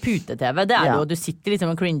 Love Island pute-tv. Det jo, du sitter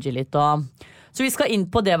liksom og cringer litt og... Så vi skal inn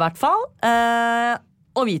på det i hvert fall.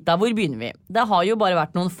 Og Vita, hvor begynner vi? Det har jo bare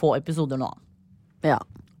vært noen få episoder nå. Ja.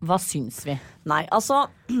 Hva syns vi? Nei, altså...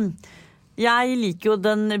 Jeg liker jo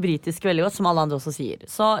den britiske veldig godt, som alle andre også sier.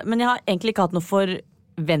 Men jeg har egentlig ikke hatt noe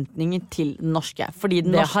forventninger til den norske. Fordi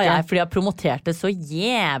den norske... har jeg, fordi jeg har promotert det så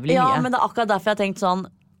jævlig mye. Ja, men det akkurat derfor jeg har tenkt sånn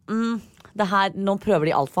det her, nå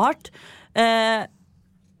prøver de alt for hardt.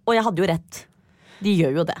 Og jeg hadde jo rett. De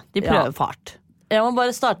gjør jo det. De prøver for hardt. Jeg må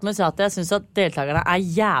bare starte med å si at jeg synes at deltakerne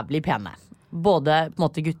jævlig pene. Både på en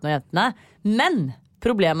måte guttene og jentene. Men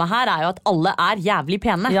problemet her jo at alle jævlig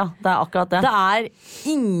pene. Ja, det akkurat det.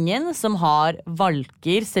 Det ingen som har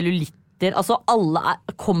valker, cellulitter. Altså alle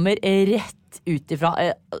kommer rett ut ifra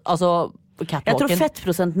altså catwalken. Jeg tror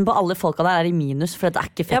fettprosenten på alle folka der i minus, for det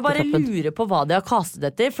ikke fett på kroppen. Jeg bare lurer på hva de har kastet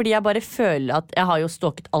etter, fordi jeg bare føler at jeg har jo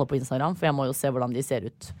stalket alle på Instagram, for jeg må jo se hvordan de ser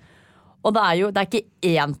ut. Og det det ikke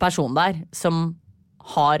én person der som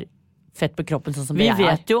har fett på kroppen sånn som vi det jeg har. Vi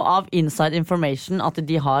vet jo av inside information at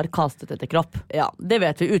de har kastet etter kropp. Ja, det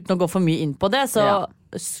vet vi. Uten å gå for mye inn på det, så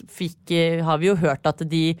har vi jo hørt at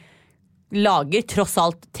de lager tross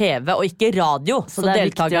alt TV og ikke radio. Så det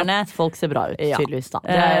deltakerne viktig at folk ser bra ut, tydeligvis da.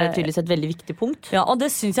 Det tydeligvis et veldig viktig punkt. Ja, og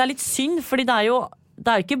det synes jeg litt synd, fordi det jo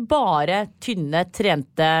ikke bare tynne,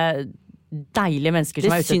 trente, deilige mennesker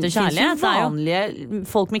som ute etter kjærlighet. Det jo vanlige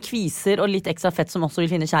folk med kviser og litt ekstra fett som også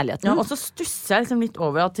vil finne kjærligheten. Ja, og så stusser jeg liksom litt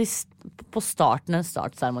over at på starten av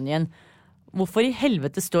startseremonien, hvorfor i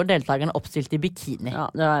helvete står deltakerne oppstilt i bikini? Ja,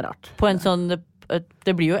 det rart. På en sånn...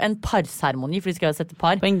 Det blir jo en parseremoni, for de skal jo sette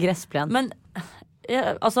par. På en gressplen. Men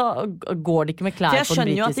altså, går de ikke med klær på den britiske? Jeg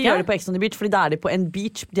skjønner jo at de gjør det på Ex on the Beach, fordi da de på en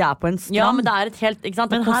beach, de på en strand. Ja, men det et helt, ikke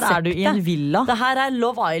sant? Men her du i en villa. Det her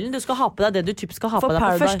Love Island, du skal ha på deg det du typ skal ha på deg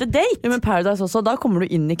på første date. Jo, men Paradise også, da kommer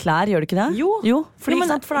du inn i klær, gjør du ikke det? Jo, fordi,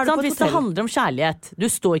 for hvis det handler om kjærlighet, du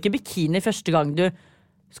står ikke i bikini første gang du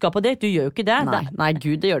skal på date, du gjør jo ikke det. Nei,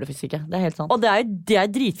 gud, det gjør det faktisk ikke. Det helt sant. Og det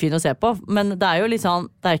dritfint å se på, men det jo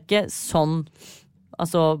liksom, det ikke sånn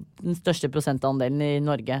altså, den største prosentandelen i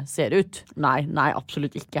Norge ser ut. Nei,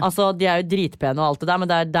 absolutt ikke. Altså, de jo dritpene og alt det der,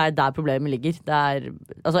 men det der problemet ligger. Det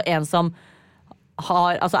altså, en som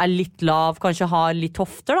altså, litt lav, kanskje har litt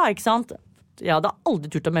hofter da, ikke sant? Jeg hadde aldri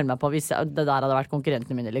turt å melde meg på hvis det der hadde vært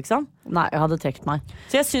konkurrentene mine, liksom. Nei, jeg hadde trekt meg.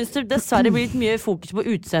 Så jeg synes det dessverre blir litt mye fokus på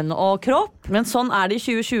utseende og kropp. Men sånn det i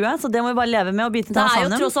 2020, så det må vi bare leve med og bite det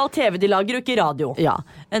sammen. Det jo tross alt TV de lager, og ikke radio. Ja,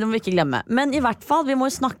 det må vi ikke glemme. Men i hvert fall, vi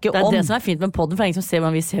må snakke om... Det som fint med podden, for ingen som ser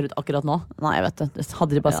hvordan vi ser ut akkurat nå. Nei, jeg vet det. Det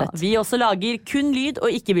hadde de bare sett. Vi også lager kun lyd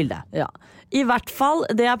og ikke bilde. Ja. I hvert fall,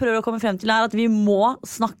 det jeg prøver å komme frem til at vi må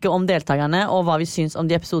snakke om deltakerne og hva vi syns om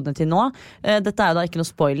de episodene til nå. Dette jo da ikke noe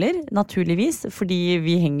spoiler, naturligvis, fordi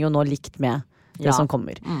vi henger jo nå likt med det som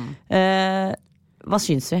kommer. Hva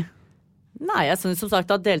syns vi? Nei, jeg synes som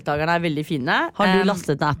sagt at deltakerne veldig fine. Har du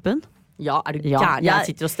lastet den appen? Ja, du gæren?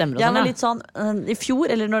 Jeg sitter og stemmer og sånn. Jeg var litt sånn, i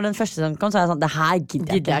fjor, eller når den første sesongen kom, så jeg sånn, det her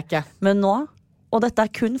gidder jeg ikke. Men nå... Og dette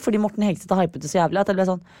kun fordi Morten Hegseth har hypet det så jævlig at det ble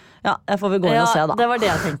sånn, ja, jeg får vel gå inn og se da. Det var det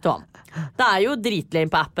jeg tenkte om. Det jo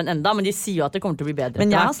dritlame på appen enda, men de sier jo at det kommer til å bli bedre.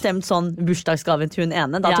 Men jeg har stemt sånn bursdagsgaven til hun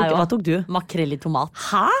ene. Hva tok du? Makrell i tomat.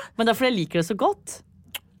 Hæ? Men det fordi jeg liker det så godt.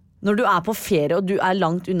 Når du på ferie og du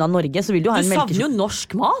langt unna Norge, så vil du ha en melkesjokolade. Du savner jo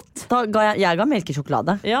norsk mat. Jeg ga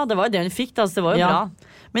melkesjokolade. Ja, det var jo det hun fikk, da, så det var jo bra.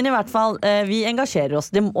 Men i hvert fall, vi engasjerer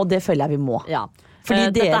oss, og det føler jeg vi må. Ja.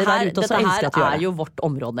 Fordi dere der ute også elsker at vi gjør det. Dette her jo vårt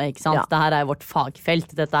område, ikke sant? Ja. Dette her vårt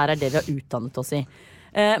fagfelt. Dette her det vi har utdannet oss i.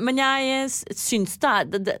 Men jeg syns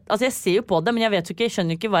altså jeg ser jo på det, men jeg vet jo ikke, jeg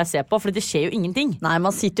skjønner jo ikke hva jeg ser på, for det skjer jo ingenting. Nei,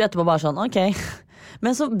 man sitter jo etterpå bare sånn, ok.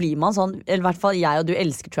 Men så blir man sånn, eller i hvert fall jeg og du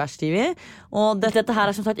elsker trash-TV. Og dette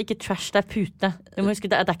her som sagt ikke trash, det pute. Du må huske,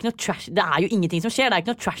 det ikke noe trash. Det jo ingenting som skjer, det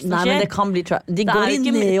ikke noe trash som skjer. Nei, men det kan bli trash. De går i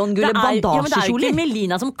neongule bandasjekjoler. Ja, men det jo ikke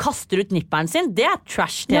Melina som kaster ut nipperen sin. Det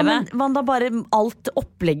trash-TV. Ja, men Wanda, bare alt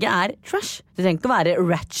opplegget trash. Det trenger ikke å være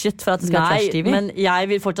ratchet for at det skal være trash-TV. Nei, men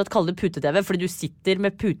jeg vil fortsatt kalle det pute-TV, fordi du sitter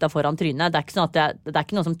med puta foran trynet. Det ikke sånn at det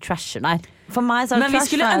ikke noe som trasher der. For meg så men vi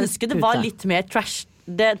skulle ønske det var litt mer trash.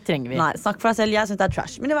 Det trenger vi. Nei, snakk for deg selv, jeg synes det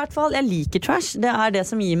trash. Men i hvert fall, jeg liker trash. Det det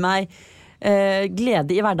som gir meg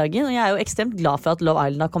glede i hverdagen. Og jeg jo ekstremt glad for at Love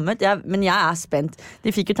Island har kommet. Men jeg spent.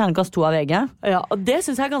 De fikk jo terningkast 2 av VG. Ja, og det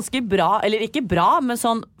synes jeg ganske bra. Eller ikke bra, men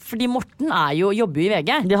sånn, fordi Morten jobber jo i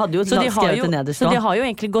VG. De hadde jo skrevet det nederst. Så de har jo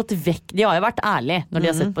egentlig gått vekk. De har jo vært ærlige når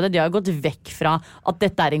de har sett på det. De har jo gått vekk fra at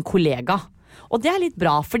dette en kollega. Og det litt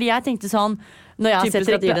bra, fordi jeg tenkte sånn når jeg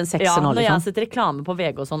har sett reklame på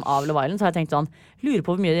VG og sånn av Love Island, så har jeg tenkt sånn, lurer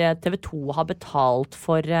på hvor mye TV 2 har betalt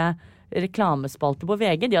for reklamespalte på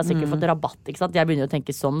VG. De har sikkert fått rabatt, ikke sant? Jeg begynner å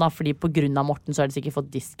tenke sånn da, fordi på grunn av Morten så har de sikkert fått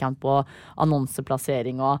discount på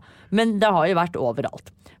annonseplassering men det har jo vært overalt.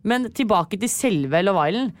 Men tilbake til selve Love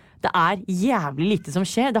Island, det jævlig lite som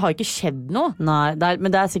skjer. Det har ikke skjedd noe. Nei, men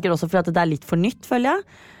det sikkert også fordi at det litt for nytt, føler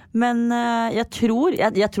jeg. Men jeg tror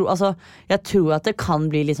at det kan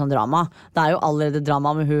bli litt sånn drama. Det jo allerede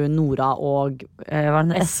drama med hun Nora og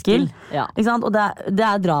Eskil. Ja. Ikke sant? Og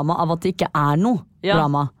det drama av at det ikke noe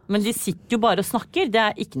drama. Men de sitter jo bare og snakker.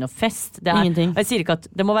 Det ikke noe fest. Ingenting. Jeg sier ikke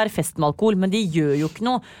at det må være fest med alkohol, men de gjør jo ikke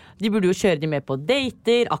noe. De burde jo kjøre de med på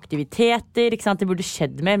dater, aktiviteter, ikke sant? Det burde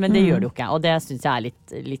skjedd mer, men det gjør det jo ikke. Og det synes jeg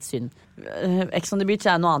litt synd. Ex on the Beach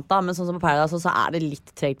noe annet da, men sånn som på Paradise så det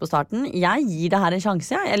litt tregt på starten. Jeg gir det her en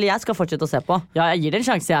sjanse, eller jeg skal fortsette å se på. Ja, jeg gir det en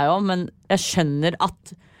sjanse jeg også, men jeg skjønner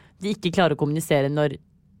at de ikke klarer å kommunisere når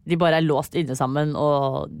de bare låst inne sammen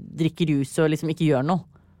og drikker rus og liksom ikke gjør noe.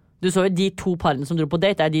 Du så jo de 2 parene som dro på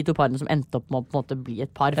date, de 2 parene som endte opp med å på en måte bli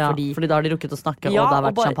et par. Ja, fordi da har de rukket å snakke, og det har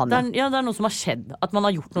vært champagne. Det noe som har skjedd, at man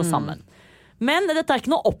har gjort noe sammen. Men dette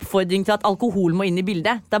ikke noe oppfordring til at alkohol må inn i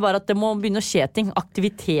bildet. Det bare at det må begynne å skje ting.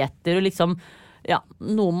 Aktiviteter og liksom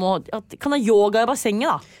noe må kan ha yoga i bassenget,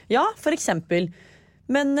 da. Ja, for eksempel.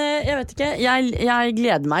 Men jeg vet ikke. Jeg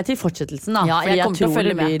gleder meg til fortsettelsen, da. Ja, jeg kommer til å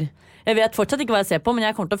følge med. Jeg vet fortsatt ikke hva jeg ser på, men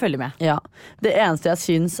jeg kommer til å følge med. Ja. Det eneste jeg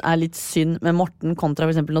syns litt synd med Morten kontra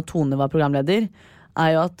for eksempel når Tone var programleder,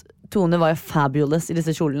 jo at Tone var jo fabulous i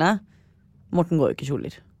disse kjolene. Morten går jo ikke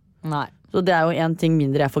kjoler. Nei. Så det jo en ting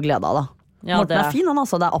mindre jeg får glede av, da. Ja, Morten fin, han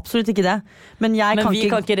altså. Det absolutt ikke det. Men vi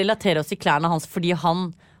kan ikke relatere oss til klærne hans, fordi han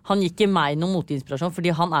gikk i meg noen moteinspirasjon,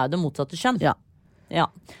 fordi han jo det motsatte kjønn. Ja.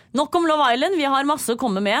 Nok om Love Island, vi har masse å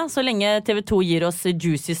komme med så lenge TV 2 gir oss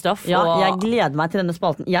juicy stuff. Ja, jeg gleder meg til denne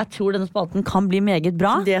spalten. Jeg tror denne spalten kan bli meget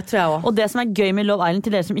bra. Det tror jeg også. Og det som gøy med Love Island,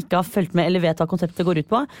 til dere som ikke har fulgt med eller vet hva konseptet går ut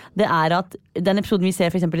på, det at den episoden vi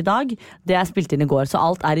ser for eksempel i dag, det spilt inn i går, så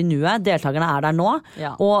alt i nuet. Deltakerne der nå.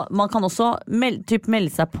 Ja. Og man kan også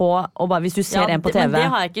melde seg på, og bare hvis du ser en på TV. Men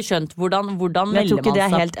det har jeg ikke skjønt. Hvordan melder man seg? Jeg tror ikke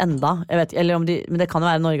det helt enda. Jeg vet, men det kan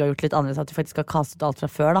jo være Norge har gjort litt annerledes, at de faktisk har kastet alt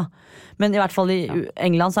fra før, da. Men i hvert fall i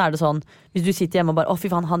England så det sånn, hvis du sitter hjemme og bare, fy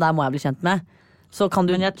faen, han der må jeg bli kjent med, så kan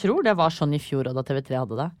du. Men jeg tror det var sånn i fjor da TV3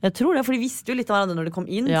 hadde det. Jeg tror det, for de visste jo litt av hverandre når de kom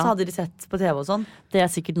inn, så hadde de sett på TV og sånn. Det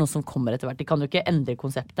sikkert noe som kommer etter hvert. De kan jo ikke endre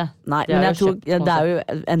konseptet. Nei, men jeg tror, det jo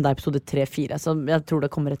enda episode 3-4, så jeg tror det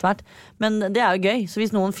kommer etter hvert. Men det jo gøy, så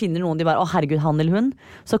hvis noen finner noen de bare, herregud, han eller hun,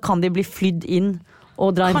 så kan de bli flydd inn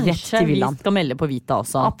og dra rett til villaen. Kanskje vi skal melde på Vita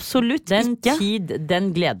også. Absolutt den ikke. Tid, den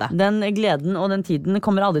glede. Den gleden og den tiden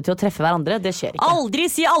kommer aldri til å treffe hverandre. Det skjer ikke. Aldri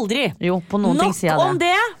si aldri! Jo, på noen ting sier jeg det. Nok om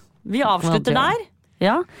det! Vi avslutter der.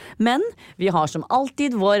 Ja, men vi har som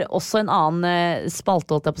alltid også en annen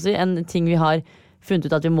spalte, holdt jeg på å si, en ting vi har funnet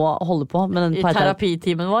ut at vi må holde på. I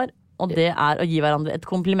terapitimen vår, og det å gi hverandre et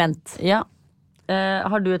kompliment. Ja.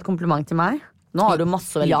 Har du et kompliment til meg? Nå har du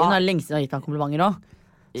masse å velge. Nå det lenge siden jeg har gitt deg komplimenter også.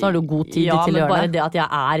 Så har du god tid til å gjøre det. Ja, men bare det at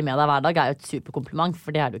jeg med deg hver dag jo et superkompliment,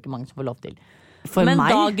 for det det jo ikke mange som får lov til. Men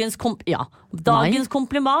meg? Dagens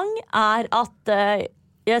kompliment at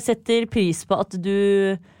jeg setter pris på at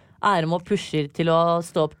du med og pusher til å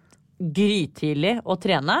stå opp grytidlig og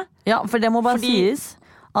trene. Ja, for det må bare sies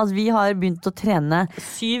at vi har begynt å trene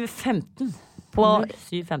 7.15 på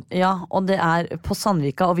 7.15. Ja, og det på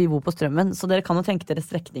Sandvika, og vi bor på Strømmen, så dere kan jo tenke dere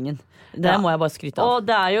strekningen. Det må jeg bare skryte av. Og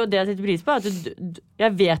det jo det jeg setter pris på, at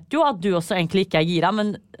jeg vet jo at du også egentlig ikke gira, men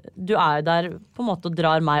du jo der på en måte og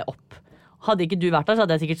drar meg opp. Hadde ikke du vært der, så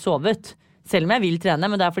hadde jeg sikkert sovet. Selv om jeg vil trene,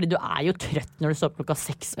 men det fordi du jo trøtt når du står klokka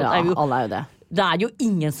 6. Ja, alle jo det. Det jo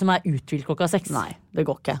ingen som uthvilt klokka 6. Nei, det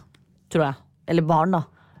går ikke. Tror jeg. Eller barn, da.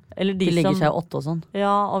 Eller de legger som seg 8 og sånn.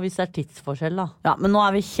 Ja, og hvis det tidsforskjell, da. Ja, men nå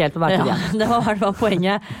vi helt på hver tid igjen. Det var i hvert fall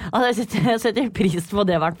poenget. Altså, jeg setter pris på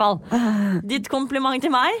det, i hvert fall. Ditt kompliment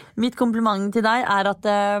til meg? Mitt kompliment til deg at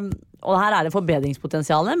og her det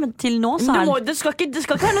forbedringspotensialet, men til nå så det skal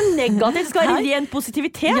ikke være noe negativt, det skal være ren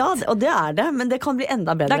positivitet. Ja, og det det, men det kan bli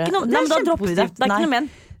enda bedre. Det ikke noe, nei, men da dropper vi det. Det ikke noe men.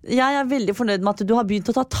 Jeg veldig fornøyd med at du har begynt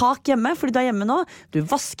å ta tak hjemme, fordi du hjemme nå. Du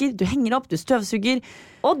vasker, du henger opp, du støvsuger.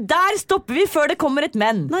 Og der stopper vi før det kommer et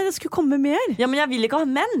men. Nei, det skulle komme mer. Ja, men jeg vil ikke ha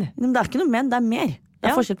men. Men det ikke noe men, det mer. Det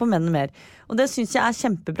forskjell på menn og mer. Og det synes jeg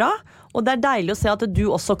kjempebra. Og det deilig å se at du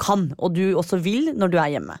også kan, og du også vil når du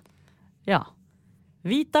hjemme. Ja.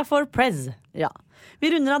 Vita for Prez. Ja. Vi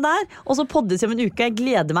runder av der, og så poddes om en uke. Jeg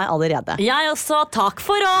gleder meg allerede. Jeg også. Takk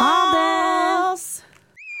for oss! Ha det!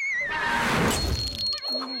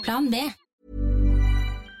 Plan B.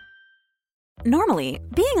 Normally,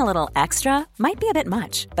 being a little extra might be a bit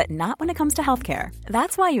much, but not when it comes to healthcare.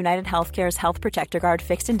 That's why United Healthcare's Health Protector Guard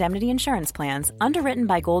fixed indemnity insurance plans, underwritten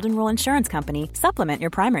by Golden Rule Insurance Company, supplement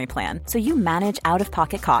your primary plan so you manage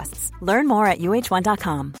out-of-pocket costs. Learn more at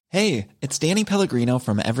uh1.com. Hey, it's Danny Pellegrino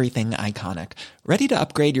from Everything Iconic. Ready to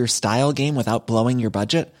upgrade your style game without blowing your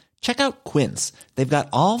budget? Check out Quince. They've got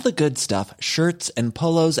all the good stuff, shirts and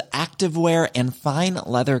polos, activewear, and fine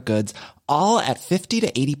leather goods, all at 50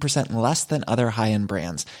 to 80% less than other high-end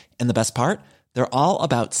brands. And the best part? They're all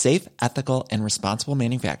about safe, ethical, and responsible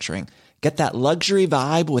manufacturing. Get that luxury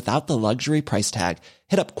vibe without the luxury price tag.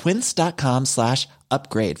 Hit up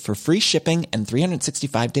quince.com/upgrade for free shipping and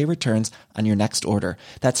 365-day returns on your next order.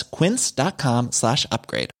 That's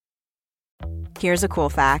quince.com/upgrade. Here's a cool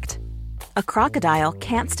fact. A crocodile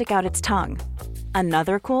can't stick out its tongue.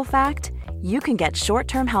 Another cool fact, you can get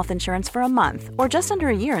short-term health insurance for a month or just under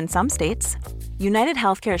a year in some states. United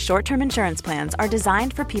Healthcare short-term insurance plans are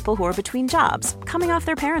designed for people who are between jobs, coming off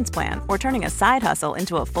their parents' plan, or turning a side hustle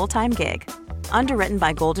into a full-time gig. Underwritten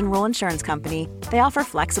by Golden Rule Insurance Company, they offer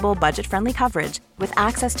flexible, budget-friendly coverage with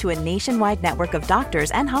access to a nationwide network of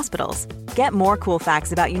doctors and hospitals. Get more cool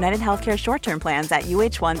facts about United Healthcare short-term plans at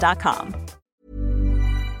uh1.com.